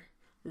hair.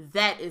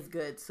 That is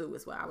good too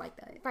as well. I like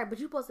that. Right, but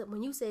you supposed to,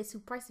 when you say it's too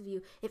pricey for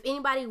you, if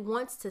anybody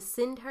wants to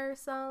send her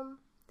some,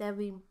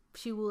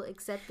 she will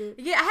accept it.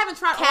 Yeah, I haven't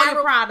tried all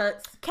your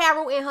products.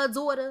 Carol and her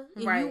daughter.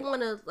 If you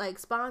want to like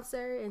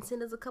sponsor and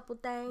send us a couple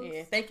things.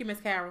 Yeah, thank you,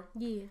 Miss Carol.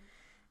 Yeah.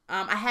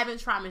 I haven't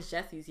tried Miss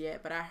Jessie's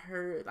yet, but I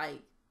heard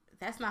like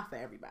that's not for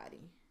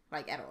everybody,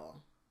 like at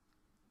all.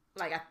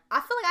 Like I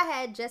feel like I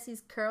had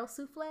Jessie's curl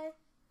souffle.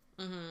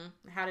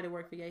 Mm-hmm. How did it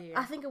work for your hair?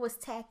 I think it was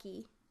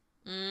tacky.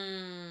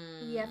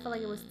 Yeah, I feel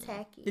like it was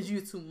tacky. Did you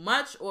use too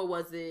much, or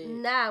was it?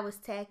 Nah, it was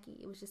tacky.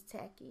 It was just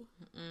tacky.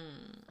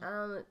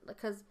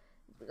 Because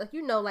like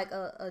like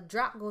a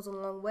drop goes a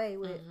long way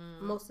with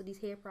most of these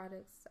hair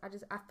products. I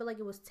feel like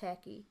it was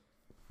tacky.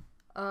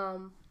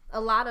 A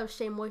lot of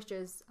Shea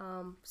Moisture's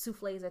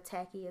souffles are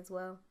tacky as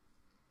well.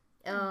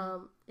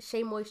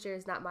 Shea Moisture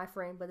is not my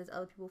friend, but there's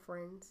other people's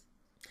friends.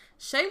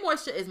 Shea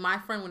Moisture is my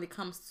friend when it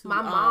comes to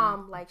my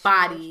mom likes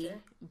body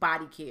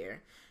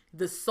care.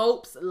 The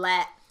soaps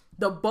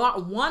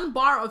one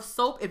bar of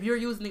soap, if you're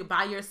using it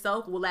by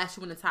yourself, will last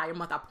you an entire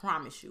month. I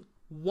promise you,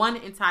 1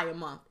 entire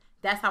month.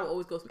 That's how it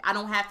always goes. I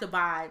don't have to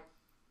buy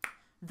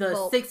the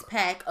bulk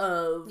 6-pack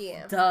of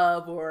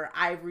Dove or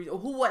Ivory or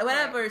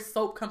whatever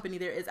soap company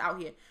there is out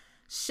here.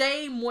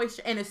 Shea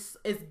Moisture, and it's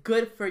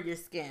good for your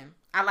skin.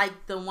 I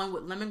like the one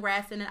with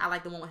lemongrass in it. I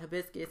like the one with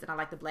hibiscus, and I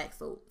like the black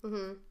soap.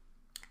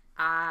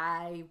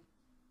 I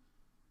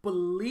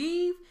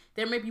believe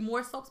there may be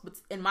more soaps, but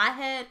in my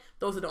head,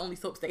 those are the only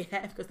soaps they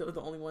have because those are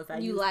the only ones I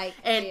use.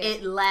 And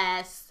it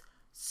lasts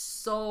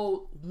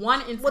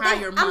one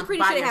entire month. I'm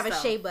pretty sure they yourself. have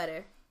a shea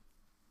butter.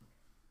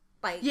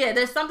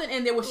 There's something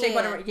in there with shea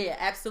butter. Yeah,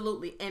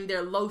 absolutely. And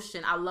their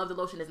lotion, I love the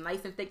lotion. It's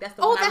nice and thick. That's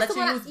the one I let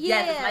you use.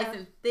 Yes, it's nice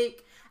and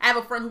thick. I have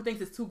a friend who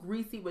thinks it's too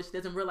greasy, but she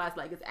doesn't realize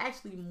it's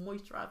actually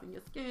moisturizing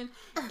your skin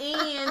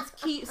and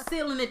keep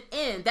sealing it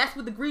in. That's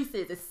what the grease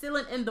is. It's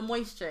sealing in the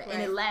moisture,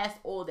 and it lasts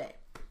all day.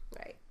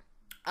 Right.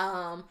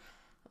 I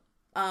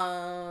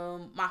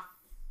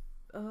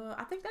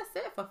think that's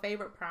it for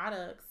favorite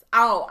products.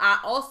 Oh, I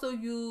also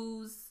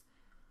use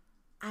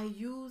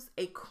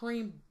a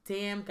cream.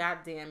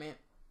 Goddamn it.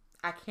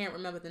 I can't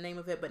remember the name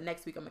of it, but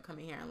next week I'm gonna come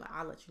in here and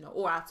I'll let you know,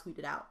 or I'll tweet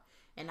it out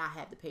and I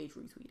have the page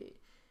retweeted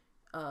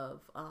of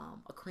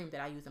a cream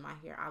that I use in my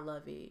hair. I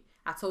love it.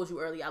 I told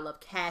you earlier I love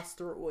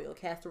castor oil.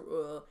 Castor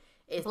oil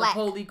is the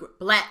holy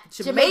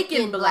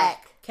Jamaican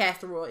black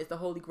castor oil is the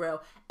holy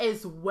grail,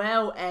 as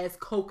well as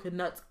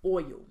coconut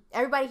oil.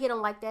 Everybody here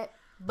don't like that,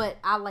 but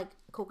I like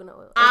coconut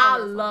oil. I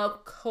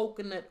love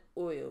coconut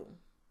oil.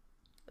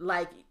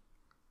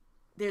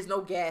 There's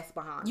no gas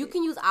behind it. You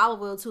can use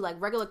olive oil too,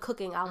 like regular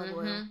cooking olive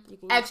oil. You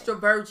can extra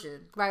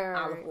virgin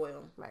olive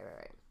oil.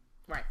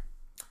 Right.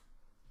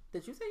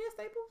 Did you say your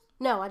staples?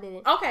 No, I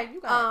didn't. Okay,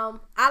 you got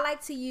it. I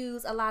like to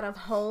use a lot of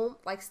home,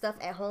 stuff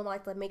at home. I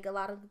like to make a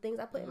lot of the things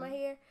I put in my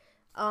hair.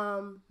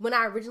 When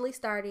I originally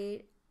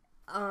started,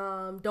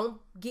 don't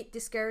get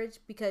discouraged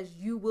because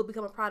you will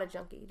become a product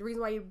junkie. The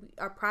reason why you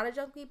are a product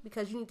junkie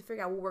because you need to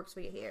figure out what works for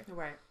your hair.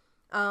 Right.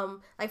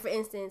 For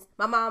instance,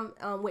 my mom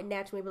went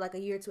natural maybe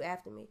a year or two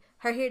after me.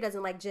 Her hair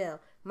doesn't like gel.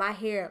 My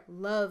hair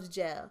loves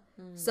gel.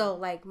 So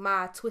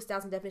my twist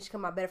outs and definition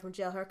come out better from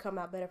gel. Her come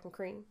out better from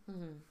cream.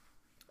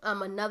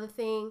 Another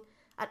thing.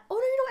 Actually,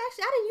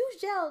 I didn't use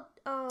gel.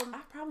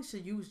 I probably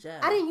should use gel.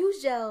 I didn't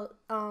use gel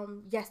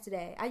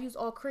yesterday. I used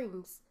all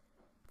creams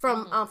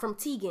from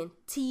Tegan.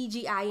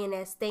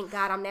 TGINS. Thank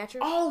God I'm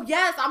natural. Oh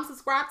yes, I'm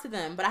subscribed to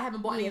them, but I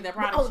haven't bought any of their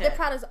products. Their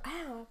products.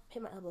 I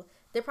hit my elbow.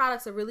 Their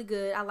products are really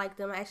good. I like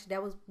them. Actually,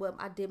 that was what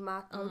I did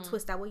my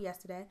twist out with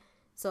yesterday.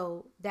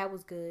 So that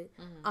was good.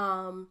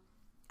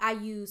 I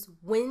use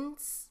Win.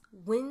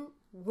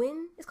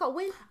 It's called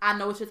Win. I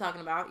know what you're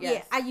talking about. Yes.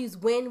 Yeah, I use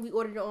Win. We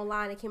ordered it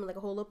online. It came in a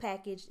whole little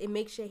package. It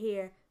makes your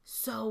hair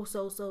so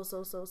soft.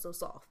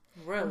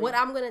 Really?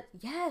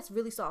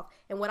 Really soft.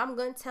 And what I'm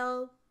gonna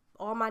tell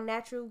all my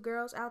natural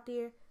girls out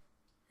there,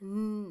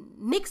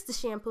 nix the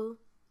shampoo.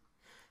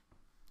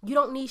 You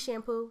don't need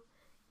shampoo.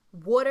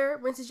 Water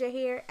rinses your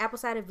hair. Apple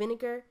cider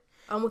vinegar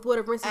with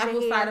water rinses your hair.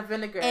 Apple cider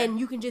vinegar. And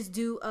you can just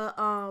do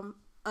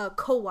a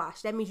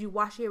co-wash. That means you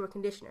wash your hair with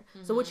conditioner.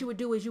 So what you would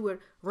do is you would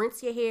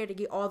rinse your hair to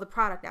get all the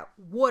product out.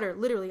 Water,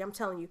 literally, I'm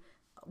telling you,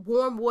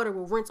 warm water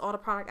will rinse all the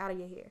product out of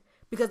your hair.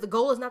 Because the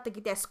goal is not to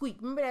get that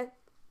squeak. Remember that?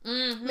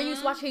 Maybe you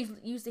used to watch hair, you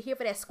used to hear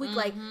for that squeak,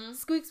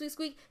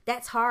 squeak.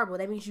 That's horrible.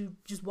 That means you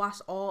just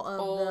wash all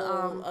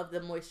of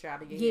the moisture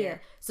out of your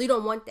hair. So you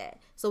don't want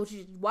that. So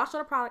you wash all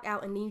the product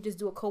out, and then you just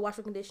do a co-wash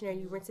with conditioner, and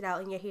you rinse it out,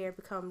 and your hair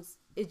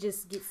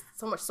just gets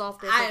so much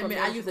softer.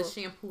 I use a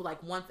shampoo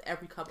once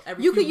every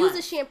You can use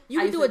a shampoo.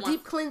 You can do a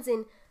deep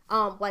cleansing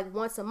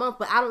once a month,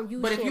 but I don't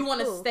use. But shampoo. If you want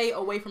to stay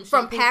away from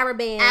shampoo,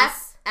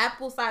 parabens.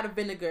 Apple cider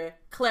vinegar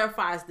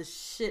clarifies the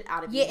shit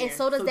out of your hair. Yeah, and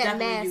so does that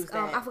mask.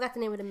 I forgot the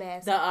name of the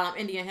mask. The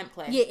Indian hemp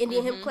clay. Yeah,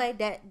 Indian hemp clay.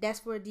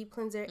 That's for a deep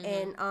cleanser.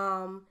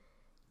 And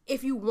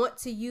if you want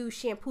to use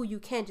shampoo, you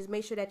can. Just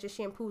make sure that your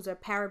shampoos are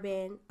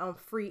paraben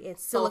free and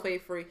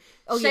sulfate free.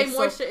 Shea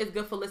Moisture is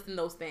good for listing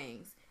those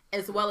things,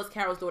 as well as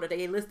Carol's Daughter.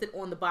 They listed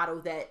on the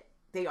bottle that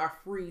they are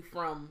free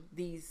from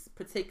these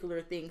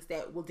particular things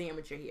that will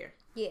damage your hair.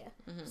 Yeah.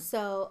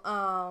 So,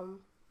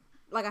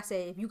 like I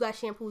said, if you got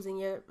shampoos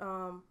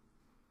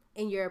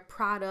in your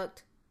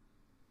product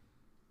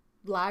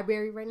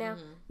library right now,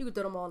 you can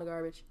throw them all in the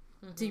garbage.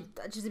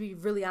 Just to be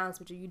really honest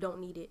with you, you don't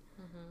need it.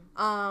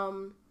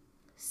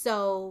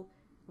 So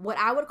what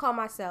I would call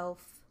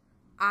myself,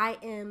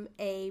 I'm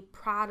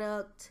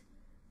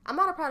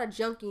not a product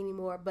junkie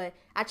anymore, but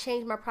I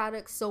changed my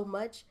products so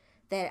much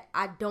that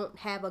I don't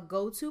have a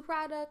go-to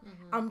product,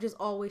 I'm just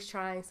always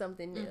trying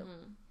something new.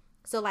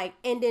 So like,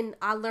 and then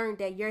I learned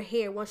that your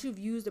hair, once you've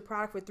used the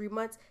product for 3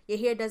 months, your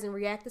hair doesn't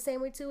react the same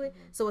way to it.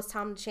 So it's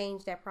time to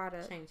change that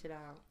product. Change it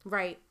out.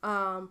 Right.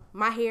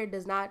 My hair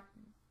does not,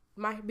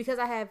 because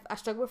I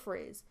struggle with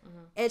frizz.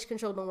 Edge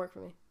control don't work for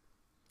me.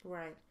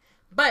 Right.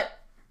 But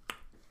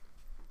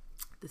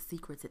the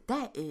secret to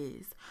that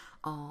is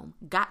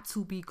got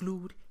to be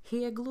glued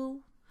hair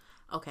glue.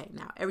 Okay,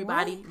 now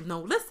everybody,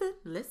 no, listen.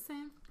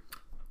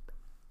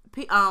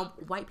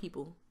 White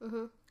people.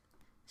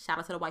 Shout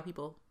out to the white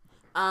people.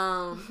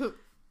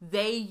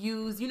 They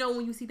use, you know,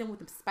 when you see them with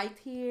them spiked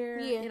hair,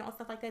 you know,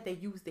 stuff like that, they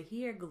use the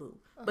hair glue.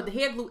 But the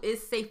hair glue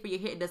is safe for your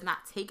hair. It does not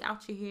take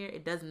out your hair.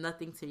 It does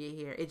nothing to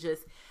your hair. It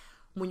just,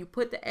 when you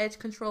put the edge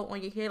control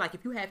on your hair, like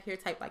if you have hair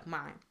type like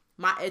mine,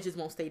 my edges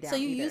won't stay down. So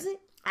you use it?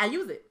 I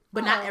use it,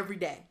 but not every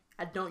day.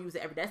 I don't use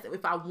it every day. That's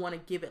if I want to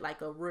give it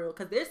like a real,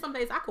 because there's some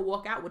days I could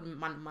walk out with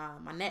my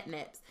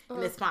naps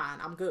and it's fine.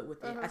 I'm good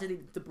with it. I just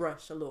need to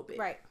brush a little bit.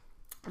 Right.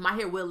 And my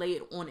hair will lay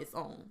it on its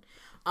own.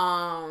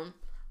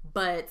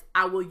 But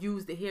I will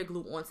use the hair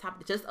glue on top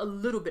of it, just a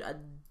little bit, a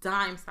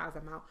dime size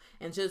amount,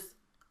 and just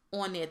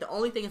on there. The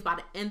only thing is, by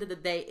the end of the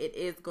day, it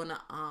is gonna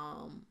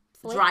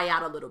dry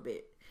out a little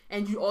bit.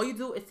 And all you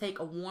do is take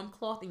a warm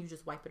cloth and you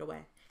just wipe it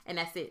away, and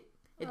that's it.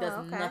 It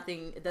does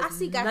nothing. It does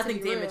nothing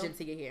damaging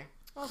to your hair.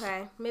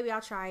 Okay, maybe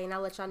I'll try and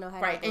I'll let y'all know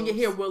how. Right, that goes. and your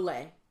hair will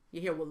lay.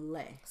 Your hair will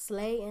lay.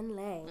 Slay and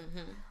lay.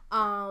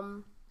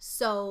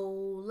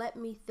 So let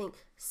me think.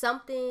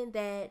 Something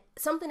that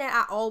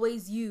I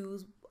always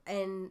use,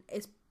 and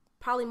it's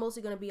probably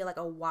mostly gonna be like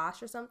a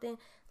wash or something.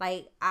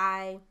 Like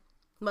I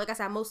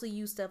said, I mostly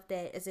use stuff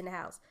that is in the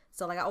house.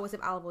 So like I always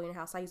have olive oil in the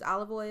house. So I use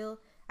olive oil.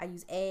 I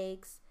use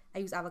eggs. I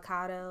use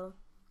avocado,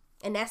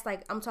 and that's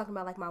like, I'm talking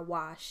about like my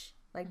wash.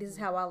 Like this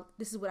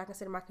is what I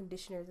consider my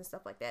conditioners and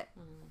stuff like that.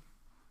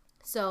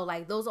 So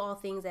like those are all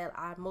things that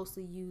I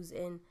mostly use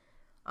in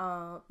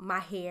my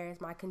hair as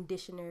my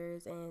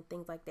conditioners and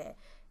things like that.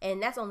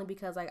 And that's only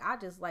because like I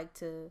just like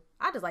to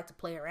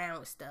play around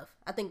with stuff.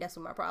 I think that's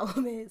what my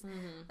problem is.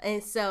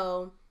 And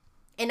so,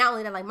 and not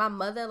only that, like my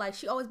mother, like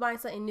she always buying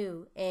something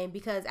new, and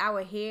because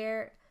our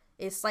hair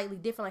is slightly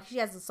different, like she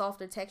has a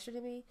softer texture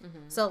to me.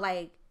 So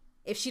like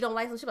if she don't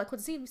like something, she'll be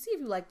like, see if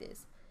you like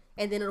this,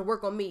 and then it'll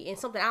work on me. And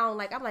something I don't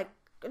like, I'm like,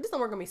 this don't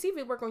work on me. See if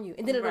it work on you,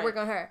 and then it'll work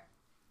on her.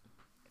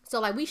 So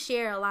like we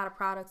share a lot of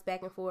products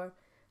back and forth.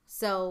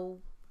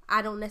 So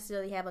I don't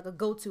necessarily have like a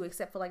go-to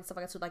except for like stuff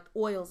like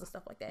oils and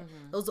stuff like that.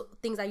 Those are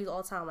things I use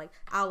all the time, like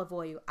olive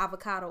oil,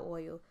 avocado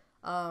oil.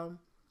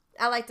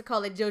 I like to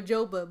call it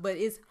jojoba, but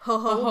it's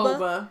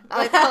jojoba. I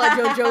like to call it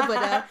jojoba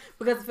though,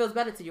 because it feels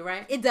better to you,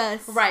 right? It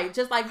does, right?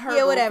 Just like herbal,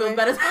 yeah, whatever. Feels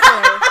better.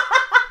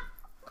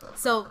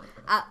 So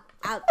I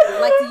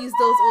like to use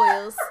those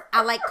oils.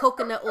 I like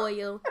coconut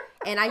oil,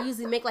 and I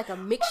usually make like a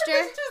mixture.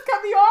 Did you just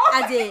cut me off?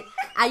 I did.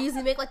 I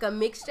usually make like a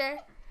mixture,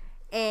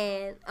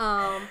 and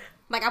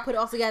like I put it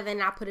all together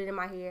and I put it in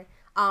my hair.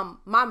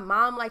 My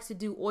mom likes to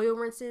do oil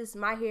rinses.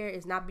 My hair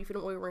is not beefing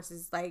on oil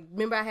rinses. Like,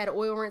 remember I had an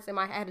oil rinse and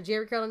I had a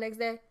Jerry curl the next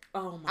day?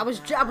 Oh my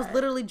God. I was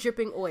literally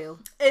dripping oil.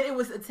 And it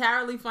was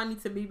entirely funny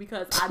to me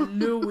because I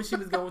knew what she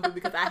was going through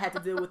because I had to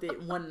deal with it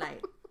one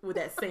night with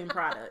that same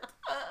product.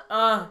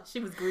 She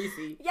was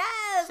greasy.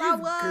 Yes, I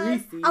was.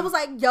 Greasy. I was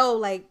like, yo,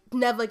 like,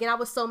 never again. I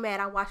was so mad.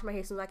 I washed my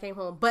hair as soon as I came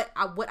home. But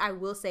what I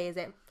will say is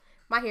that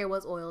my hair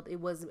was oiled. It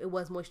was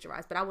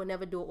moisturized. But I would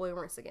never do an oil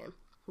rinse again.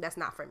 That's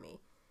not for me.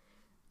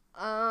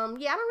 Yeah, I don't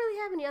really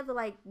have any other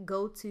like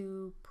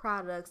go-to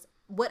products.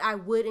 What I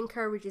would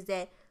encourage is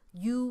that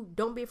you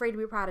don't be afraid to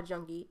be a product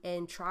junkie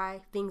and try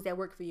things that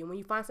work for you. When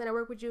you find something that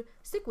works with you,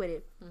 stick with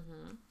it.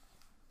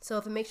 So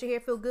if it makes your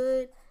hair feel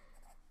good,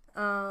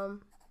 and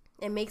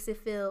makes it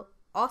feel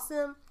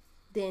awesome,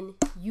 then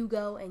you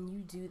go and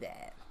you do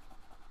that.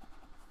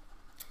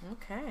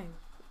 Okay.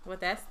 Well,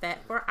 that's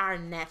that for our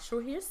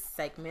natural hair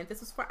segment.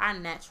 This is for our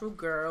natural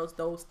girls,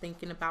 those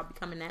thinking about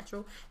becoming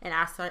natural, and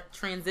our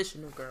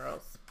transitional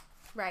girls.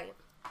 Right.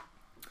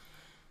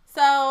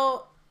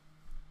 So,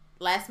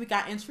 last week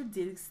I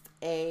introduced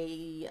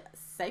a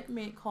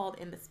segment called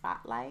In the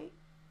Spotlight.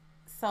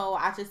 So,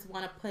 I just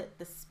want to put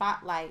the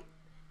spotlight.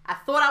 I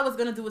thought I was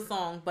going to do a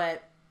song,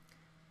 but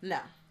no.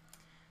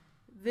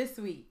 This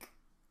week,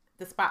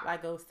 the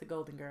spotlight goes to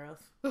Golden Girls.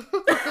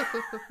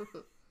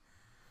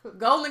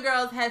 Golden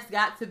Girls has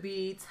got to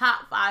be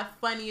top 5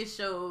 funniest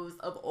shows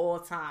of all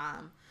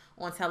time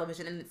on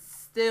television, and it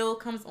still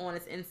comes on.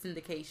 It's in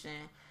syndication.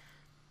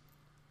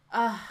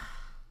 My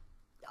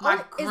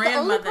grandmother. Is the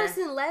only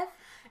person left?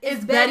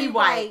 Is Betty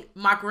White.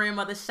 My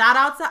grandmother. Shout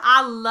out to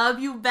I love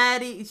you,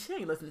 Betty. She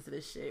ain't listening to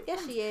this shit.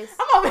 Yes, she is.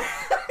 I'm over.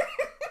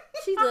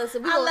 She's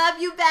listening. I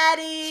love you,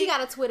 Betty. She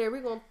got a Twitter.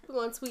 We're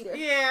gonna tweet her.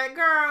 Yeah,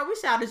 girl. We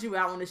shouted you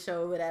out on the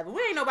show, whatever.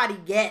 We ain't nobody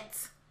yet,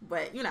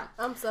 but you know,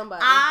 I'm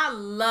somebody. I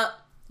love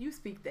you.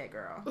 Speak that,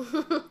 girl.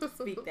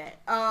 Speak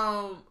that.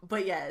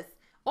 But yes,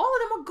 all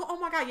of them are gone. Oh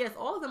my God, yes,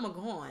 all of them are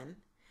gone.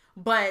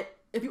 But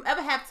if you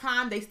ever have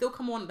time, they still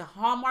come on the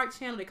Hallmark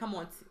Channel. They come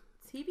on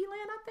TV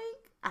Land,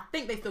 I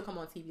think they still come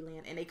on TV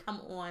Land, and they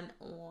come on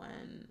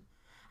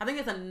I think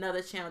it's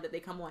another channel that they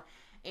come on.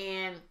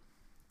 And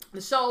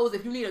the shows,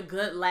 if you need a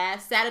good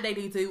laugh, Saturday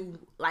they do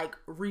like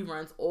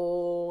reruns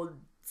all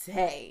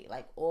day,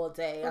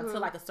 until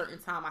like a certain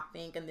time, I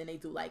think, and then they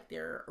do like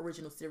their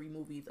original series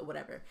movies or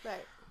whatever. Right.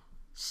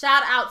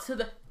 Shout out to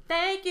the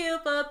Thank You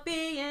for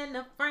Being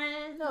a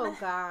Friend. Oh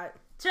God.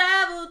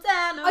 Travel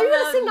down the Are you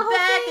gonna road sing the and whole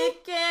back thing?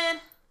 again.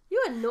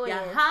 You annoying.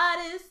 Your heart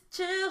is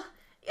true.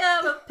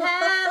 You're a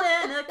pal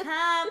and a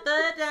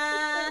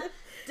confidant.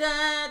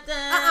 Dun,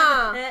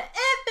 dun. And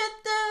if you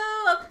do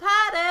a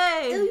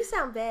party, Ew, you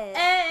sound bad.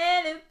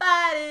 and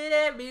invited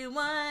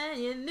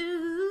everyone you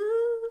knew.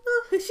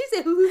 She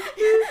said, "Ooh."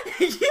 You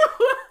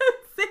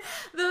would say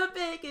the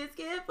biggest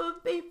gift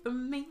would be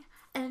from me.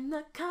 And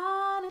the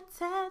card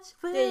attached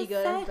will There you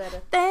go, say, that's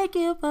better. thank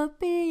you for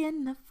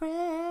being a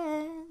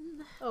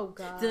friend. Oh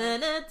God. Da,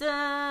 da,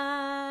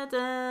 da,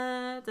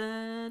 da,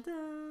 da, da.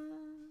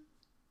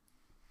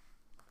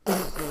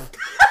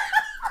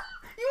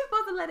 You were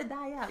supposed to let it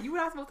die out. You were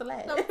not supposed to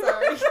laugh. I'm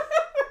sorry.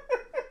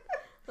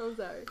 I'm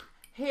sorry.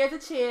 Here's a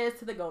cheers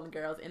to the Golden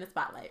Girls in the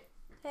spotlight.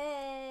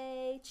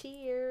 Hey,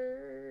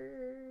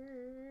 cheers.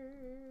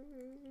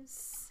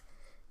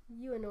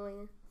 You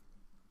annoying.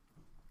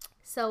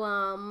 So,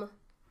 I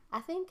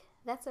think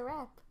that's a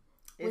wrap.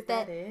 Is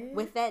that it?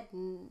 With that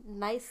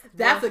nice.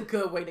 That's a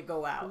good way to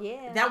go out.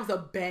 Yeah. That was a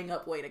bang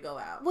up way to go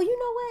out. Well, you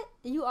know what?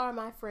 You are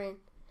my friend,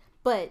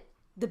 but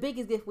the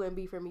biggest gift wouldn't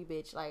be for me,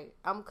 bitch. Like,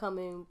 I'm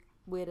coming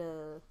with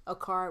a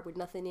card with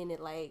nothing in it.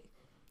 Like,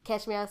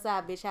 catch me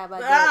outside, bitch. How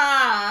about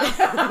that?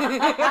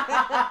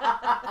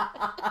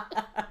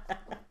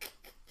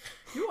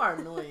 You are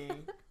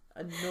annoying.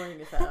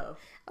 Annoying as hell.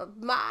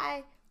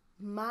 My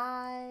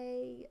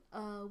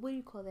what do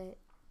you call that?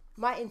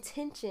 My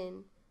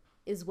intention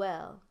is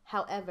well.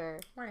 However,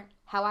 Right.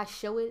 how I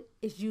show it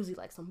is usually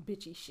like some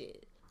bitchy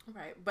shit.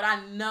 Right. But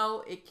I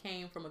know it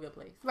came from a good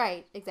place.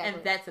 Right, exactly.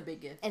 And that's a big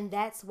gift. And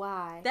that's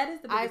why That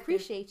is the biggest I gift.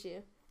 appreciate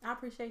you. I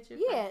appreciate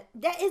you. Yeah,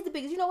 that is the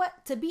biggest. You know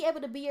what? To be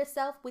able to be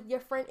yourself with your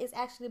friend is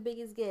actually the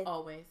biggest gift.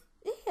 Always.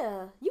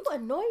 Yeah, you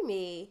annoy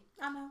me.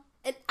 I know.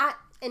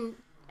 And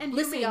And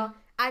listen, you mean, y'all.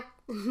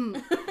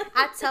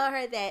 I tell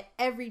her that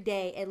every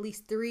day, at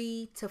least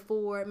 3 to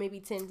 4, maybe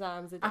 10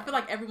 times a day. I feel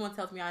like everyone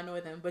tells me I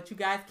annoy them, but you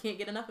guys can't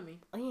get enough of me.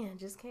 Oh yeah,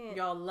 just can't.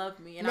 Y'all love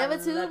me. And Never I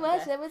too love you much.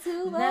 guys. Never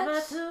too much.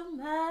 Never too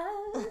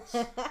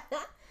much.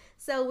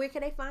 So where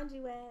can they find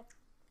you at?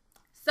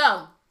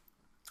 So,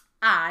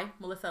 I,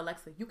 Melissa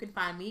Alexa, you can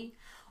find me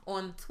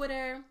on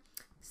Twitter,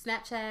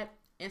 Snapchat,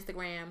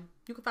 Instagram.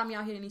 You can find me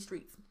out here in these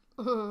streets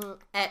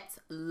at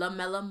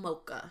Lamella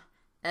Mocha.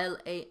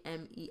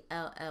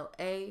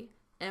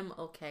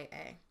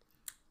 LAMELLAMOKA.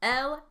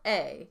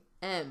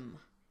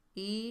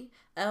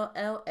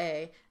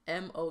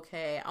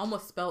 LAMELLAMOKA. I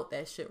almost spelled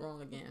that shit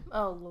wrong again.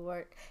 Oh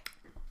Lord.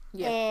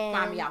 Yeah, And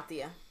find me out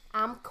there.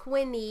 I'm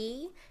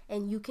Quinny,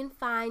 and you can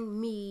find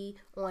me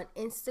on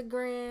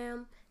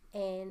Instagram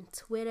and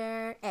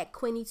Twitter at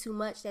Quinny Too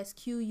Much. That's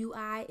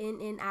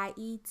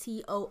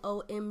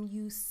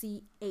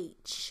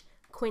QUINNIETOOMUCH.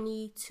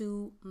 Quinny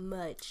Too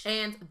Much.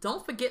 And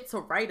don't forget to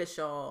write us,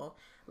 y'all.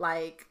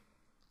 Like,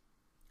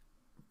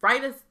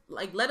 write us,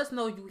 like, let us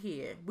know you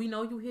here. We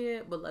know you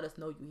here, but let us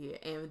know you here.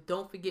 And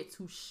don't forget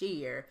to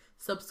share,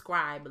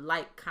 subscribe,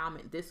 like,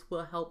 comment. This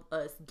will help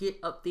us get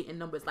up there in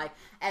numbers. Like,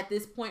 at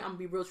this point, I'm gonna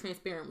be real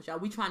transparent with y'all.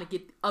 We trying to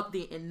get up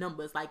there in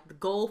numbers. Like, the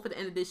goal for the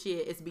end of this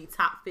year is to be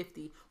top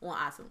 50 on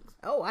iTunes.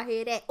 Oh, I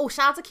hear that. Oh,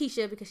 shout out to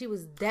Keisha, because she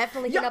was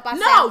definitely hitting up our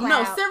No,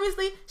 SoundCloud.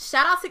 seriously.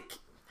 Shout out to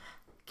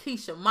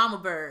Keisha, Mama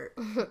Bird.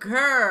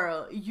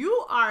 Girl,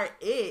 you are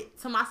it.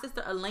 To my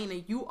sister Elena,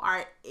 you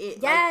are it.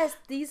 Yes,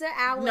 these are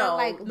our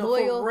loyal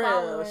for real.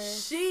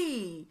 followers.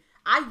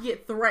 I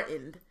get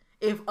threatened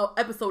if an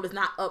episode is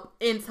not up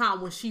in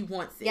time when she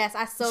wants it. Yes,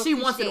 I so She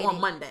wants it appreciate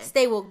on Monday.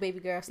 Stay woke, baby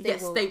girl. Stay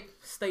Yes, woke.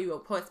 stay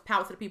woke.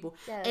 Power to the people.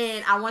 Yes.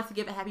 And I want to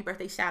give a happy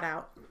birthday shout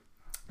out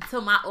to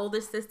my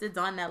older sister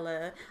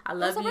Donella. I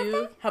love What's her you.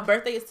 birthday? Her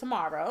birthday is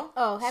tomorrow.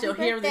 Oh, happy She'll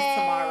hear this birthday.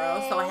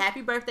 tomorrow. So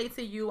happy birthday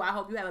to you. I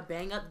hope you have a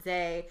bang up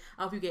day.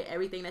 I hope you get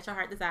everything that your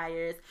heart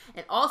desires.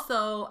 And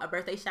also a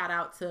birthday shout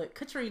out to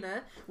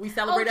Katrina. We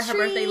celebrated her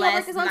birthday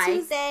last on night.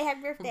 Tuesday. Happy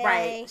birthday.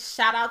 Right.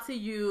 Shout out to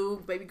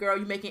you, baby girl.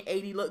 You making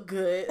 80 look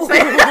good.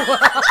 Psych.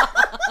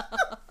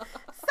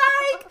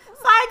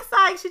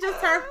 She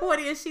just turned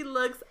 40 and she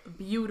looks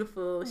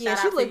beautiful. Yeah,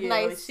 Shout she out to looked you.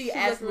 nice. She She looked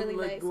absolutely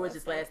really looked nice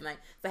gorgeous last last night.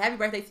 So happy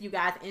birthday to you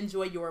guys.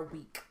 Enjoy your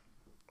week.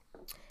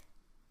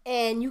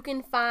 And you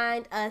can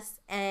find us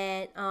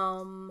at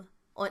on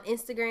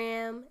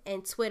Instagram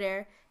and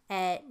Twitter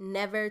at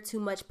Never Too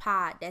Much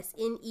Pod. That's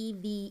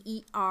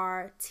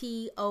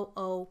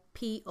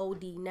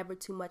NEVERTOOPOD. Never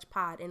Too Much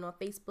Pod. And on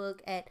Facebook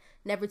at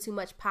Never Too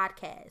Much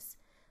Podcast.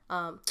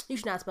 You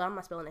should not spell. I'm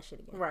not spelling that shit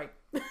again. Right.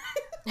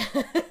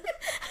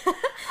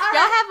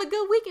 Y'all have a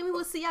good week, and we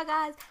will see y'all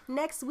guys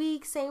next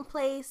week, same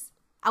place.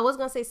 I was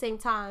gonna say same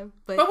time,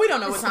 but But we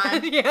don't know what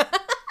time. Yeah.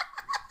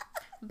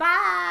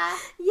 Bye.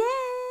 Yay.